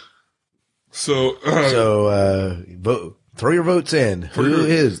 Yeah. So vote. Throw your votes in. Who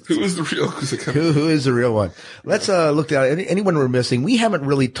is the real Kwisatz Haderach? Who is the real one? Let's look at anyone we're missing. We haven't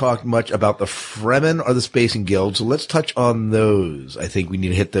really talked much about the Fremen or the Spacing Guild, so let's touch on those. I think we need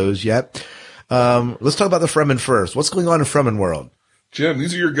to hit those yet. Let's talk about the Fremen first. What's going on in Fremen world? Jim,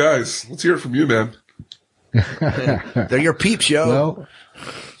 these are your guys. Let's hear it from you, man. They're your peeps, yo. Well,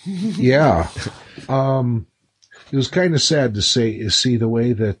 yeah. It was kind of sad to see the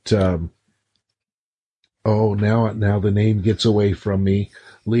way that, now the name gets away from me.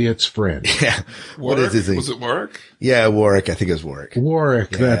 Liet's friend. Yeah. What is his name? Was it Warwick? Yeah, Warwick. I think it was Warwick.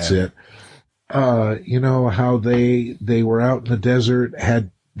 Warwick, yeah. That's it. How they were out in the desert,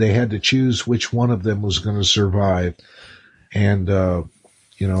 they had to choose which one of them was going to survive. And, I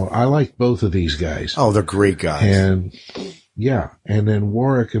like both of these guys. Oh, they're great guys. And and then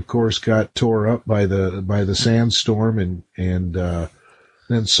Warwick, of course, got tore up by the sandstorm and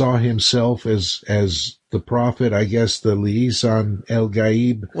then saw himself as the prophet, I guess, the Lisan El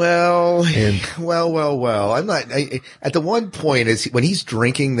Gaib. Well, I'm not, at the one point when he's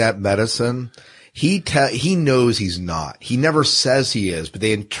drinking that medicine, he knows he's not. He never says he is, but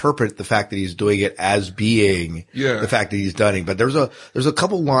they interpret the fact that he's doing it as being the fact that he's done it. But there's a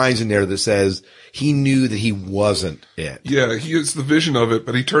couple lines in there that says he knew that he wasn't it. Yeah, he gets the vision of it,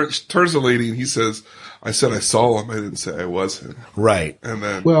 but he turns to the lady and he says, I said I saw him, I didn't say I was him. Right. And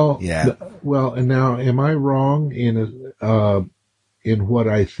then and now am I wrong in what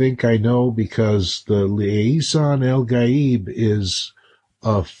I think I know, because the Lisan El Gaib is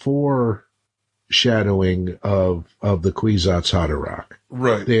a foreshadowing of the Kwisatz Haderach.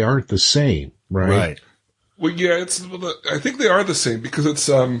 Right. They aren't the same, right? Right. Well, yeah, I think they are the same because it's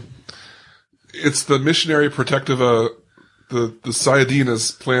the missionary protective, the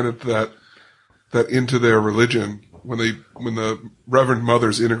Sayadinas planted that into their religion when the Reverend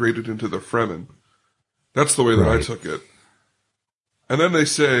Mothers integrated into the Fremen. That's the way that I took it. And then they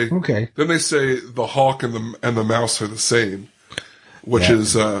say, the hawk and the mouse are the same, which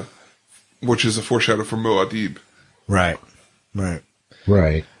is a foreshadow from Muad'Dib. Right.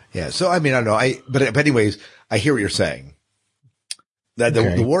 Yeah. So, I mean, I don't know. But anyways, I hear what you're saying. That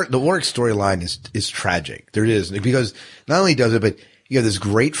the Warwick storyline is tragic. There is, because not only does it, but you have this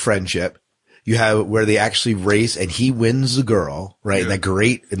great friendship. You have where they actually race and he wins the girl, right? Yeah.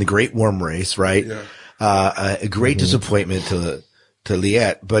 In the great worm race, right? Yeah. A great disappointment to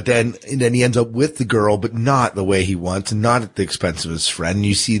Liet, but then he ends up with the girl, but not the way he wants and not at the expense of his friend. And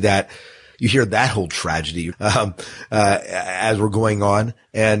you hear that whole tragedy, as we're going on.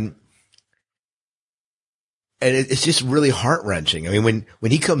 And it's just really heart wrenching. I mean,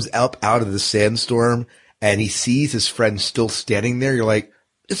 when he comes up out of the sandstorm and he sees his friend still standing there, you're like,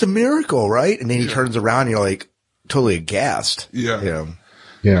 it's a miracle, right? And then he turns around and you're like totally aghast. Yeah.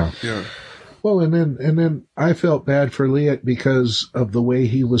 Yeah. Well, and then I felt bad for Liet because of the way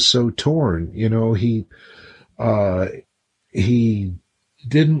he was so torn. He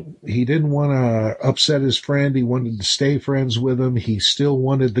didn't want to upset his friend. He wanted to stay friends with him. He still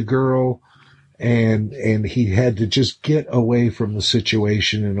wanted the girl, and he had to just get away from the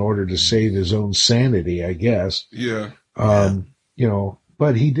situation in order to save his own sanity, I guess. Yeah.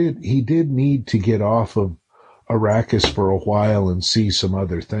 But he did need to get off of Arrakis for a while and see some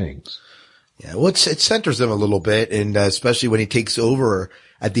other things. Yeah, well, it centers him a little bit, and especially when he takes over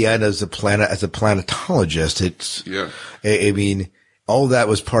at the end as a planetologist. I mean, all that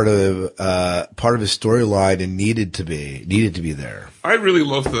was part of his storyline and needed to be there. I really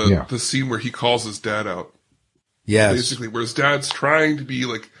love the scene where he calls his dad out. Yes. Basically, where his dad's trying to be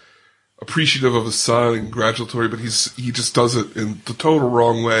like appreciative of his son and congratulatory, but he just does it in the total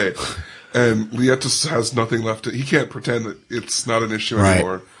wrong way. And Lietus has nothing left he can't pretend that it's not an issue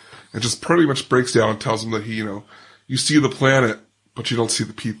anymore. And just pretty much breaks down and tells him that you see the planet, but you don't see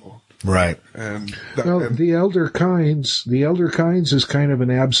the people. Right. And the Elder Kynes is kind of an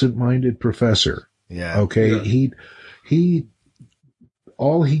absent-minded professor. Yeah. Okay. Yeah. He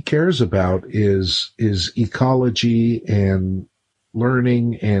all he cares about is ecology and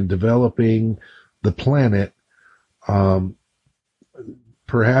learning and developing the planet.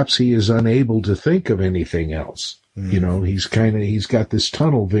 Perhaps he is unable to think of anything else. He's got this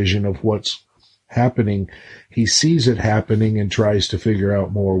tunnel vision of what's happening. He sees it happening and tries to figure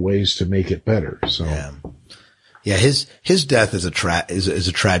out more ways to make it better. So, yeah, his death is a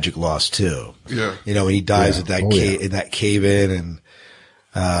tragic loss too. Yeah, when he dies at that in that cave in, and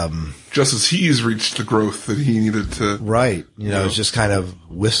just as he's reached the growth that he needed to. Right, it's just kind of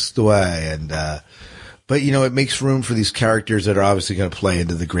whisked away, and but it makes room for these characters that are obviously going to play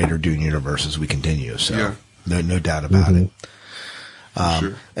into the greater Dune universe as we continue. So. Yeah. No doubt about it.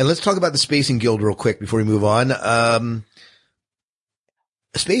 Sure. And let's talk about the Spacing Guild real quick before we move on.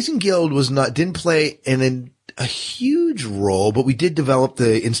 Spacing Guild didn't play a huge role, but we did develop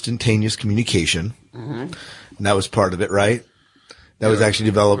the instantaneous communication. Mm-hmm. And that was part of it, right? That was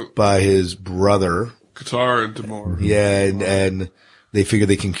actually developed by his brother. Qatar and Damor. Yeah, and they figure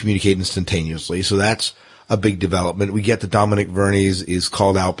they can communicate instantaneously. So that's a big development. We get that Dominic Vernes is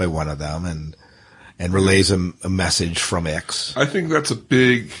called out by one of them and relays a message from X. I think that's a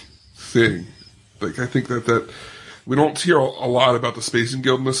big thing. Like, I think that we don't hear a lot about the Spacing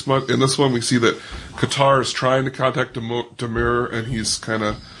Guild in this one. In this one, we see that Qatar is trying to contact Damir, and he's kind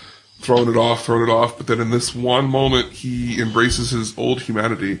of throwing it off. But then in this one moment, he embraces his old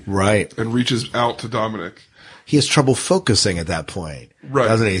humanity. Right. And reaches out to Dominic. He has trouble focusing at that point. Right.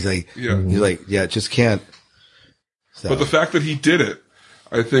 Doesn't he? He's like, just can't. So. But the fact that he did it,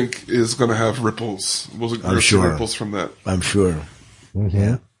 I think, is going to have ripples. I'm sure. Ripples from that. I'm sure. Mm-hmm.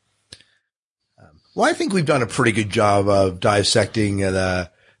 Yeah. Well, I think we've done a pretty good job of dissecting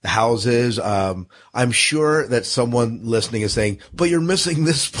the houses. I'm sure that someone listening is saying, "But you're missing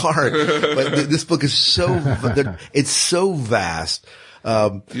this part." But this book is it's so vast.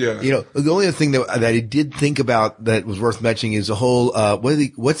 The only other thing that I did think about that was worth mentioning is the whole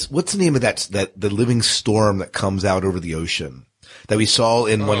what's the name of the living storm that comes out over the ocean that we saw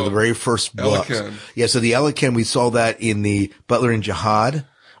in one of the very first books. Elikan. Yeah, so the Elikan, we saw that in the Butler and Jihad,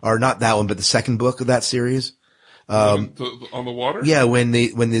 or not that one, but the second book of that series. On the water? Yeah, when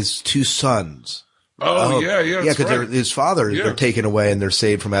his two sons. Yeah, because his father, they're taken away and they're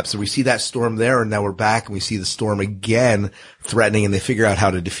saved from Epps. So we see that storm there, and now we're back and we see the storm again threatening, and they figure out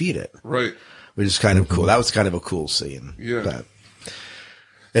how to defeat it. Right. Which is kind of cool. That was kind of a cool scene. Yeah.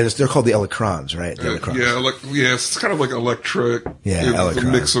 And they're called the Electrons, right? The Electrons. It's kind of like electric. Yeah,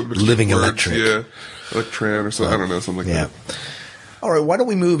 Electron. Mix living words. electric. Yeah. Electran or something. I don't know, something like that. All right, why don't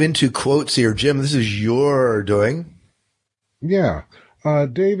we move into quotes here? Jim, this is your doing. Yeah.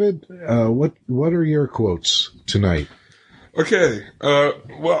 David, what are your quotes tonight? Okay.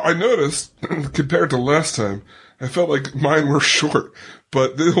 Well, I noticed, compared to last time, I felt like mine were short,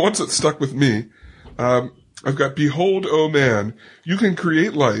 but the ones that stuck with me, I've got, "Behold, O man, you can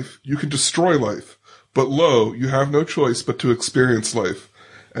create life, you can destroy life, but lo, you have no choice but to experience life.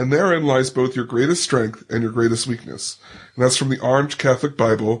 And therein lies both your greatest strength and your greatest weakness." And that's from the Orange Catholic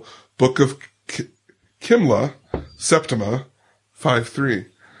Bible, Book of Kimla, Septima, 5:3.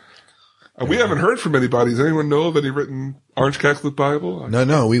 We haven't heard from anybody. Does anyone know of any written Orange Catholic Bible?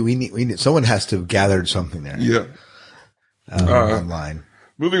 No. We need someone has to have gathered something there. Yeah. Online.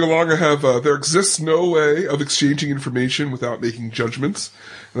 Moving along, I have, "There exists no way of exchanging information without making judgments."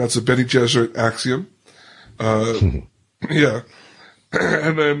 And that's a Bene Gesserit axiom. Yeah.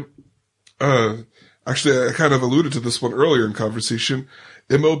 And then, actually, I kind of alluded to this one earlier in conversation.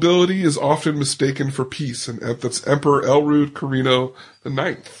 "Immobility is often mistaken for peace." And that's Emperor Elrud Carino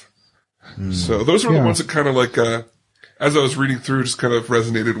IX. So those were the ones that kind of like, as I was reading through, just kind of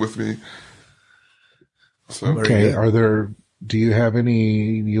resonated with me. So, okay. Do you have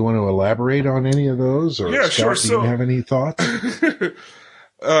you want to elaborate on any of those? Or yeah, Scott, sure. Do you have any thoughts?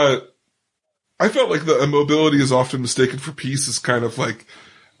 I felt like the immobility is often mistaken for peace is kind of like,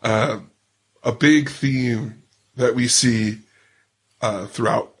 a big theme that we see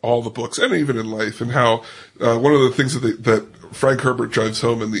throughout all the books and even in life, and how one of the things that Frank Herbert drives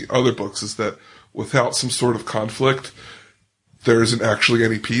home in the other books is that without some sort of conflict, there isn't actually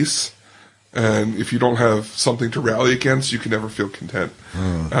any peace. And if you don't have something to rally against, you can never feel content.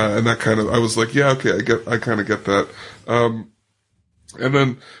 And that kind of, I was like, yeah, okay, I kind of get that. And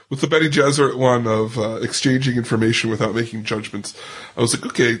then with the Betty Jesuit one of exchanging information without making judgments, I was like,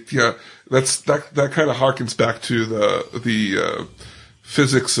 okay, yeah, that kind of harkens back to the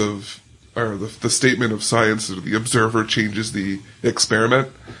physics of, or the statement of science that the observer changes the experiment.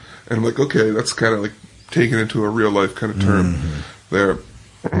 And I'm like, okay, that's kind of like taken into a real life kind of term there.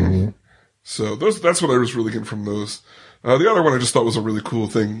 So that's what I was really getting from those. The other one I just thought was a really cool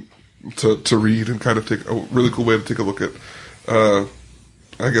thing to read and kind of take a really cool way to take a look at,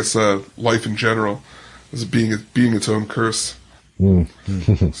 I guess, life in general as being its own curse.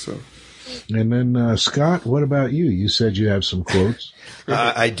 So. And then, Scott, what about you? You said you have some quotes.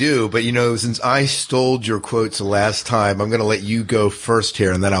 I do, but since I stole your quotes the last time, I'm going to let you go first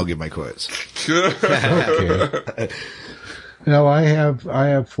here, and then I'll give my quotes. Okay. Now, I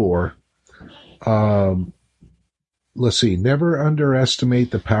have 4. Let's see. Never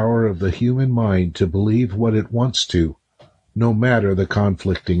underestimate the power of the human mind to believe what it wants to, no matter the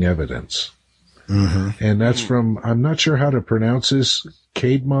conflicting evidence. And that's from, I'm not sure how to pronounce this,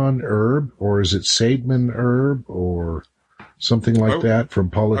 Caedmon Erb, or is it Saidman Erb, or something like that, from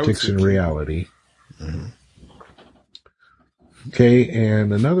Politics and Reality. Okay,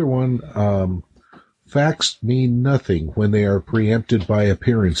 and another one, facts mean nothing when they are preempted by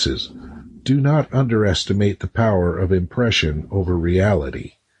appearances. Do not underestimate the power of impression over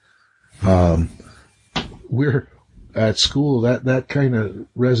reality. We're at school, that kind of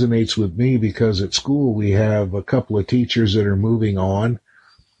resonates with me, because at school we have a couple of teachers that are moving on,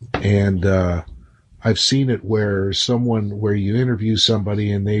 and I've seen it where you interview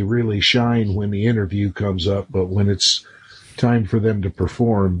somebody and they really shine when the interview comes up, but when it's time for them to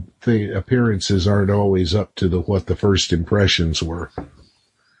perform, the appearances aren't always up to what the first impressions were.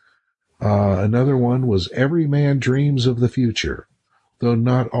 Another one was, every man dreams of the future, though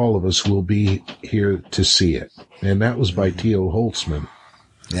not all of us will be here to see it. And that was by Theo Holtzman.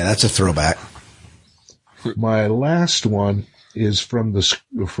 Yeah, that's a throwback. My last one is from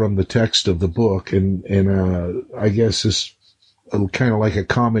the text of the book, and I guess it's kind of like a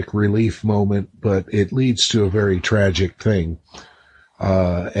comic relief moment, but it leads to a very tragic thing.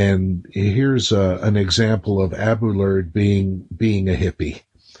 And here's an example of Abelard being a hippie.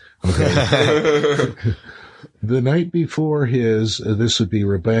 Okay. The night before this would be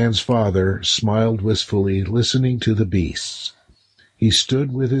Raban's father, smiled wistfully, listening to the beasts. He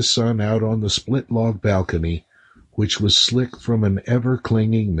stood with his son out on the split log balcony, which was slick from an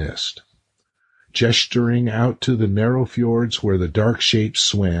ever-clinging mist. Gesturing out to the narrow fjords where the dark shapes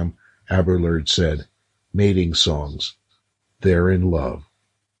swam, Abelard said, mating songs. They're in love.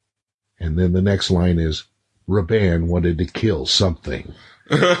 And then the next line is, Raban wanted to kill something.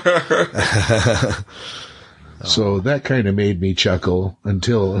 So that kind of made me chuckle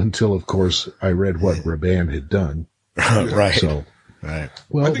until of course I read what Raban had done. Right. So, right.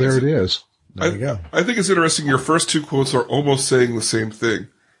 Well, there it is. There you go. I think it's interesting. Your first 2 quotes are almost saying the same thing.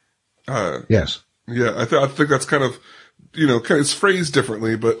 Yes. Yeah, I think that's kind of, it's phrased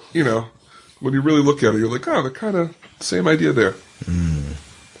differently, but, when you really look at it, you're like, oh, they're kind of same idea there.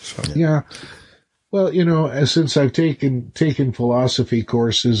 So. Yeah. Well, since I've taken philosophy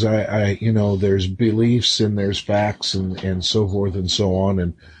courses, I there's beliefs and there's facts and so forth and so on,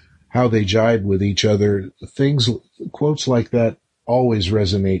 and how they jibe with each other. Quotes like that always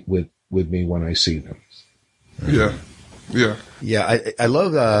resonate with me when I see them. Yeah. Yeah. Yeah. I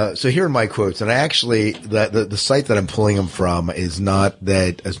love, so here are my quotes, and I actually, the site that I'm pulling them from is not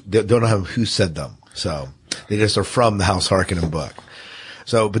that, they don't have who said them. So they just are from the House Harkonnen book.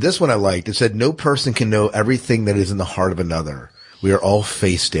 So, but this one I liked. It said, no person can know everything that is in the heart of another. We are all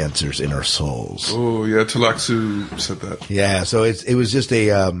face dancers in our souls. Oh, yeah. Talaxu said that. Yeah. So it was just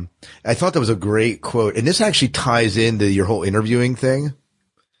I thought that was a great quote. And this actually ties into your whole interviewing thing.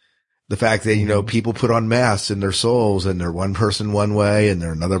 The fact that, people put on masks in their souls, and they're one person one way and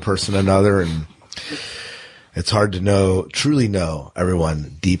they're another person another. And it's hard to truly know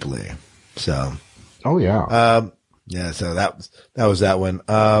everyone deeply. So. Oh, yeah. Yeah, so that was that one.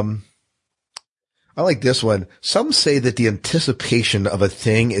 I like this one. Some say that the anticipation of a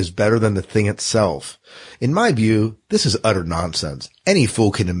thing is better than the thing itself. In my view, this is utter nonsense. Any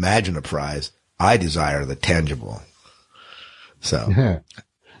fool can imagine a prize. I desire the tangible. So, yeah.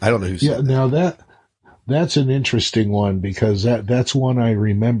 I don't know who said that. Now that's an interesting one, because that's one I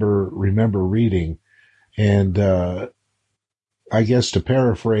remember reading. And I guess to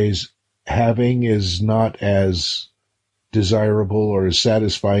paraphrase, having is not as desirable or as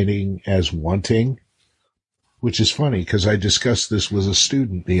satisfying as wanting, which is funny because I discussed this with a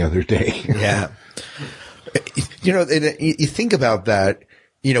student the other day. Yeah. You think about that,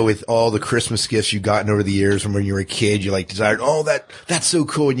 with all the Christmas gifts you've gotten over the years from when you were a kid, you desired, that's so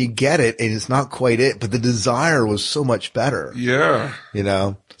cool. And you get it and it's not quite it, but the desire was so much better. Yeah.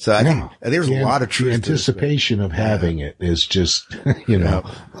 So I think there's a lot of truth. The anticipation of having it is just, Yeah.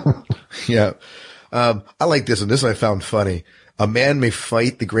 I like this one. This one I found funny. A man may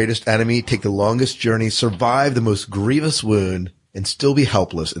fight the greatest enemy, take the longest journey, survive the most grievous wound, and still be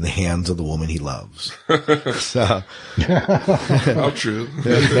helpless in the hands of the woman he loves. So, how true.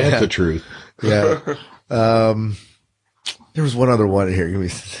 That's the truth. Yeah. There was one other one here. Let me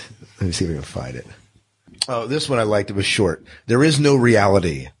see if I can find it. Oh, this one I liked. It was short. There is no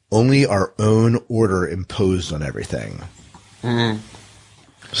reality, only our own order imposed on everything. Mm.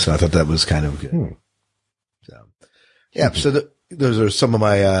 So I thought that was kind of good. So, yeah. So those are some of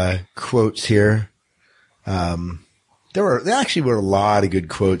my quotes here. There actually were a lot of good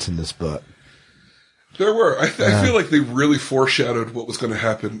quotes in this book. There were. I feel like they really foreshadowed what was going to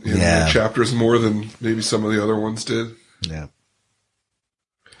happen in the chapters more than maybe some of the other ones did. Yeah.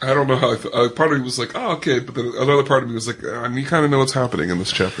 I don't know how part of me was like, oh, okay. But then another part of me was like, you kind of know what's happening in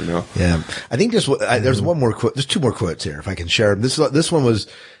this chapter now. Yeah. I think there's one more quote. There's two more quotes here, if I can share them. This one was,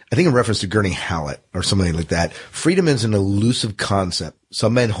 I think, in reference to Gurney Halleck or something like that. Freedom is an elusive concept.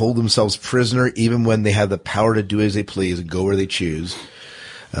 Some men hold themselves prisoner even when they have the power to do as they please and go where they choose.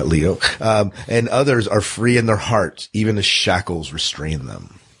 Leo. And others are free in their hearts, even as shackles restrain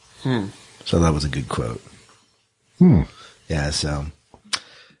them. So that was a good quote. Yeah. So.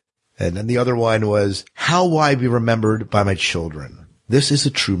 And then the other one was, how will I be remembered by my children? This is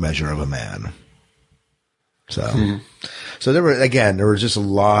a true measure of a man. So, so there were just a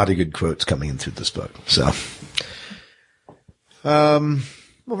lot of good quotes coming in through this book. So, well,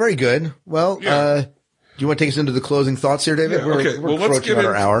 very good. Well, do you want to take us into the closing thoughts here, David? Yeah, okay. We're let's get on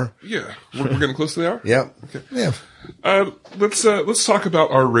our hour. Yeah. We're getting close to the hour? Yeah. Okay. Yeah. Let's talk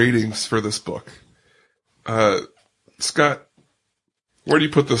about our ratings for this book. Scott, where do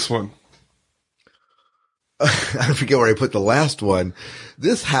you put this one? I forget where I put the last one.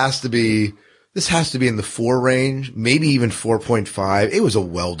 This has to be in the 4 range, maybe even 4.5. It was a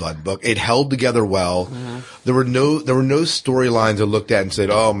well done book. It held together well. Mm-hmm. There were no storylines I looked at and said,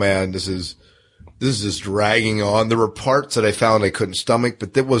 "Oh man, this is just dragging on." There were parts that I found I couldn't stomach,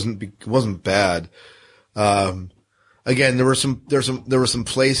 but it wasn't bad. Again, there were some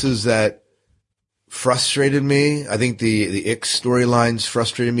places that frustrated me. I think the Ix storylines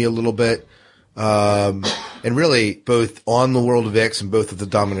frustrated me a little bit. And really both on the World of Ix and both of the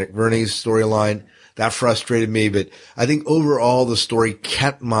Dominic Verney's storyline, that frustrated me. But I think overall the story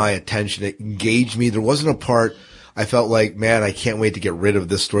kept my attention. It engaged me. There wasn't a part I felt like, man, I can't wait to get rid of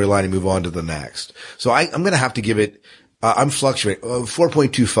this storyline and move on to the next. So I'm going to have to give it, I'm fluctuating,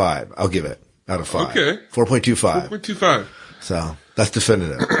 4.25. I'll give it out of 5. Okay. 4.25. 4.25. So that's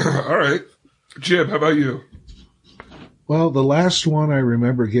definitive. All right. Jim, how about you? Well, the last one I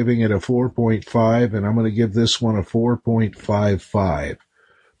remember giving it a 4.5, and I'm going to give this one a 4.55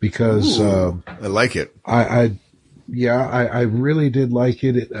 because I like it. I really did like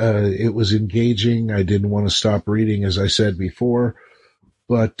it. It was engaging. I didn't want to stop reading, as I said before,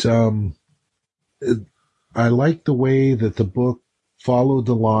 but I liked the way that the book followed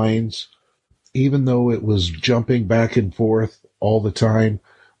the lines, even though it was jumping back and forth all the time.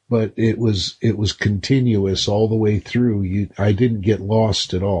 But it was continuous all the way through. I didn't get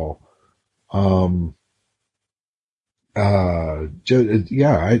lost at all. I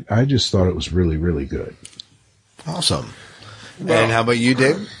just thought it was really, really good. Awesome. Well, and how about you,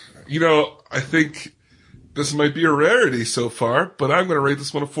 Dave? I think this might be a rarity so far, but I'm going to rate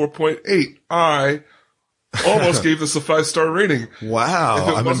this one a 4.8. I almost gave this a 5-star rating.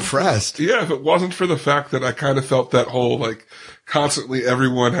 Wow. I'm impressed. If it wasn't for the fact that I kind of felt that whole, constantly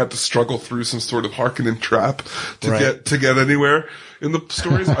everyone had to struggle through some sort of Harkonnen trap to get anywhere in the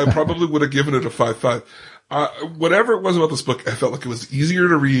stories, I probably would have given it a 5.5. Whatever it was about this book, I felt like it was easier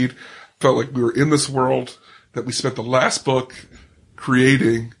to read. Felt like we were in this world that we spent the last book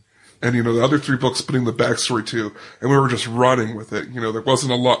creating, and the other 3 books putting the backstory to, and we were just running with it. There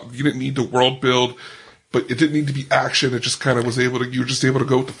wasn't a lot. You didn't need to world build, but it didn't need to be action. It just kind of you were just able to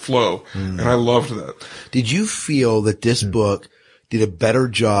go with the flow. And I loved that. Did you feel that this book did a better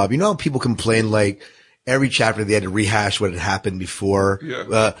job? How people complain every chapter they had to rehash what had happened before.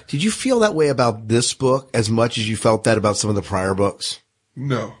 Yeah. Did you feel that way about this book as much as you felt that about some of the prior books?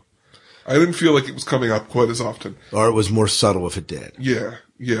 No. I didn't feel like it was coming up quite as often. Or it was more subtle if it did. Yeah.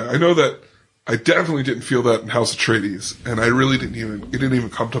 I know that I definitely didn't feel that in House Atreides, and I really it didn't even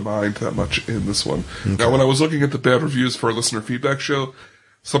come to mind that much in this one. Okay. Now, when I was looking at the bad reviews for our listener feedback show,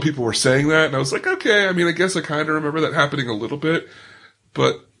 some people were saying that, and I was like, okay, I mean, I guess I kind of remember that happening a little bit,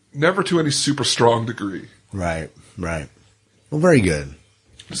 but never to any super strong degree. Right. Well, very good.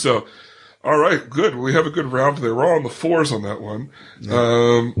 So, all right, good. Well, we have a good round there. We're all on the fours on that one.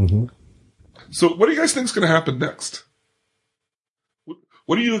 Yeah. So what do you guys think is going to happen next?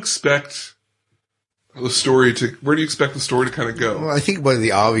 What do you expect where do you expect the story to kind of go? Well, I think one of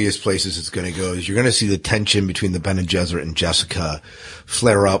the obvious places it's going to go is you're going to see the tension between the Bene Gesserit and Jessica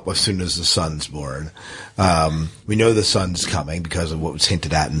flare up as soon as the son's born. We know the son's coming because of what was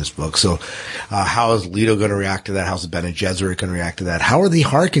hinted at in this book. So, how is Leto going to react to that? How's the Bene Gesserit going to react to that? How are the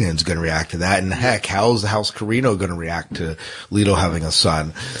Harkonnens going to react to that? And heck, how's the House Carino going to react to Leto having a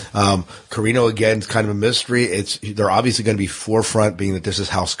son? Carino, again, is kind of a mystery. They're obviously going to be forefront, being that this is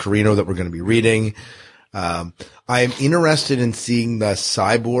House Carino that we're going to be reading. I am interested in seeing the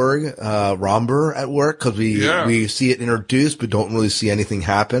cyborg, Romber at work, cause we see it introduced, but don't really see anything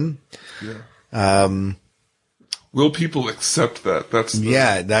happen. Yeah. Will people accept that?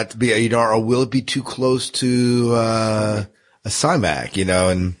 Or will it be too close to, a Cymac,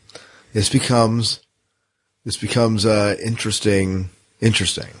 and this becomes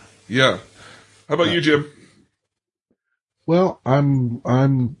interesting. Yeah. How about you, Jim? Well, I'm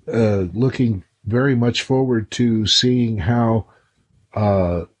looking very much forward to seeing how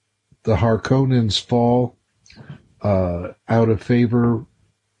the Harkonnens fall out of favor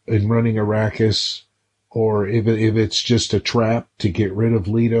in running Arrakis, or if it's just a trap to get rid of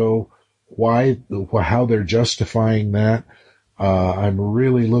Leto, how they're justifying that. I'm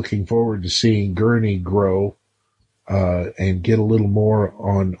really looking forward to seeing Gurney grow and get a little more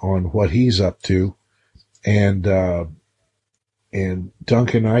on what he's up to, and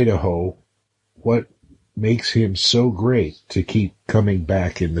Duncan Idaho. What makes him so great to keep coming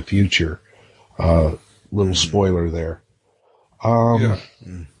back in the future? Little spoiler there. And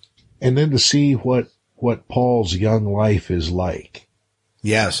then to see what Paul's young life is like.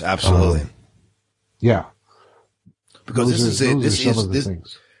 Yes, absolutely. Yeah. Because this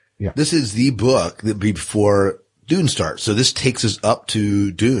is the book that before Dune starts. So this takes us up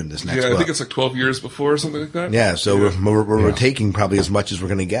to Dune, this next book. I think it's like 12 years before or something like that. Yeah, so we're taking probably as much as we're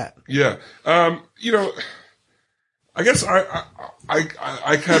going to get. Yeah. I guess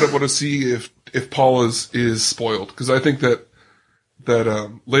I kind of want to see if Paul is spoiled, because I think that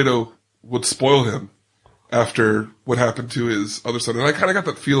Leto would spoil him after what happened to his other son. And I kind of got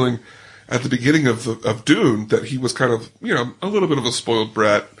that feeling at the beginning of Dune that he was kind of, a little bit of a spoiled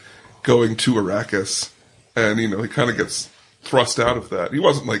brat going to Arrakis. And, he kind of gets thrust out of that. He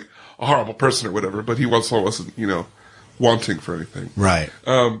wasn't like a horrible person or whatever, but he also wasn't, wanting for anything. Right.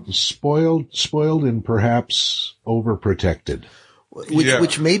 Spoiled and perhaps overprotected.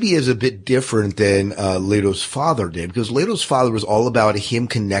 Which maybe is a bit different than Leto's father did, because Leto's father was all about him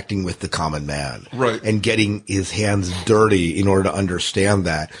connecting with the common man. Right. And getting his hands dirty in order to understand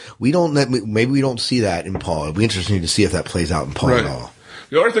that. Maybe we don't see that in Paul. It'd be interesting to see if that plays out in Paul at all.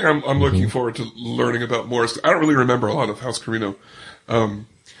 The other thing I'm looking forward to learning about more is, I don't really remember a lot of House Carino.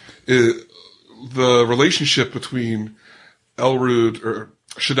 The relationship between Elrond or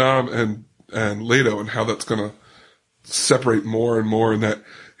Shaddam and Leto, and how that's going to separate more and more, and that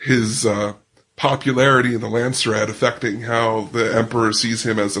his popularity in the Landsraad affecting how the Emperor sees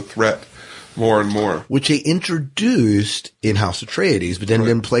him as a threat more and more. Which they introduced in House Atreides, but then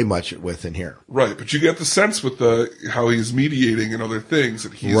didn't play much with in here. Right, but you get the sense with how he's mediating and other things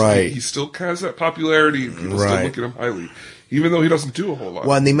that he still has that popularity, and people still look at him highly, even though he doesn't do a whole lot.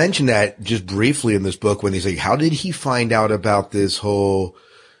 Well, and they mentioned that just briefly in this book when they say, how did he find out about this whole,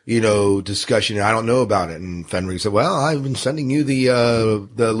 discussion? I don't know about it. And Fenrir said, well, I've been sending you the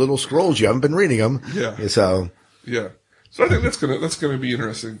little scrolls. You haven't been reading them. Yeah. So. Yeah. So I think that's gonna be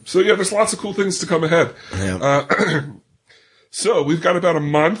interesting. So yeah, there's lots of cool things to come ahead. Yeah. So we've got about a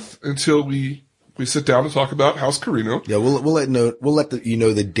month until we sit down to talk about House Carino. Yeah, we'll let you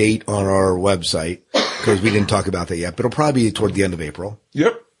know the date on our website, because we didn't talk about that yet, but it'll probably be toward the end of April.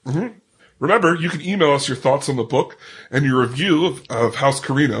 Yep. Mm-hmm. Remember, you can email us your thoughts on the book and your review of House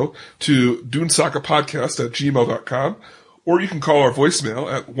Carino to dunesakapodcast@gmail.com, or you can call our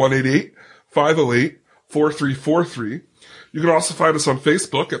voicemail at 188-508-4343. You can also find us on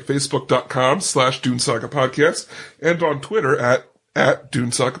Facebook at facebook.com/DuneSagaPodcast, and on Twitter at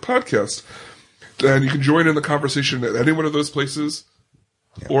DuneSagaPodcast. And you can join in the conversation at any one of those places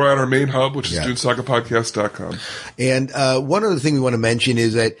Or at our main hub, which is Yeah. DuneSagaPodcast.com. And one other thing we want to mention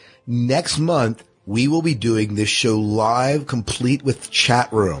is that next month we will be doing this show live, complete with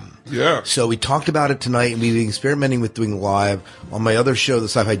chat room. Yeah. So we talked about it tonight, and we've been experimenting with doing live. On my other show, the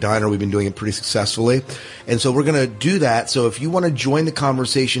Sci-Fi Diner, we've been doing it pretty successfully. And so we're going to do that. So if you want to join the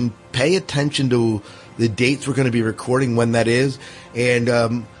conversation, pay attention to the dates we're going to be recording, when that is.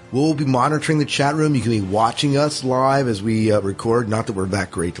 And we'll be monitoring the chat room. You can be watching us live as we record. Not that we're that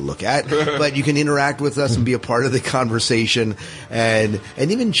great to look at, but you can interact with us and be a part of the conversation, and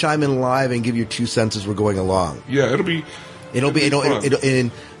even chime in live and give your 2 cents as we're going along. Yeah, it'll be and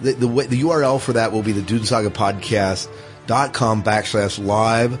the URL for that will be the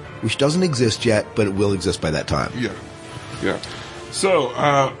DuneSagaPodcast.com/live, which doesn't exist yet, but it will exist by that time. Yeah. Yeah. So,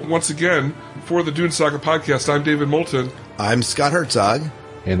 once again, for the Dune Saga Podcast, I'm David Moulton. I'm Scott Herzog.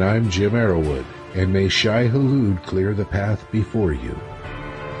 And I'm Jim Arrowwood. And may Shai Hulud clear the path before you.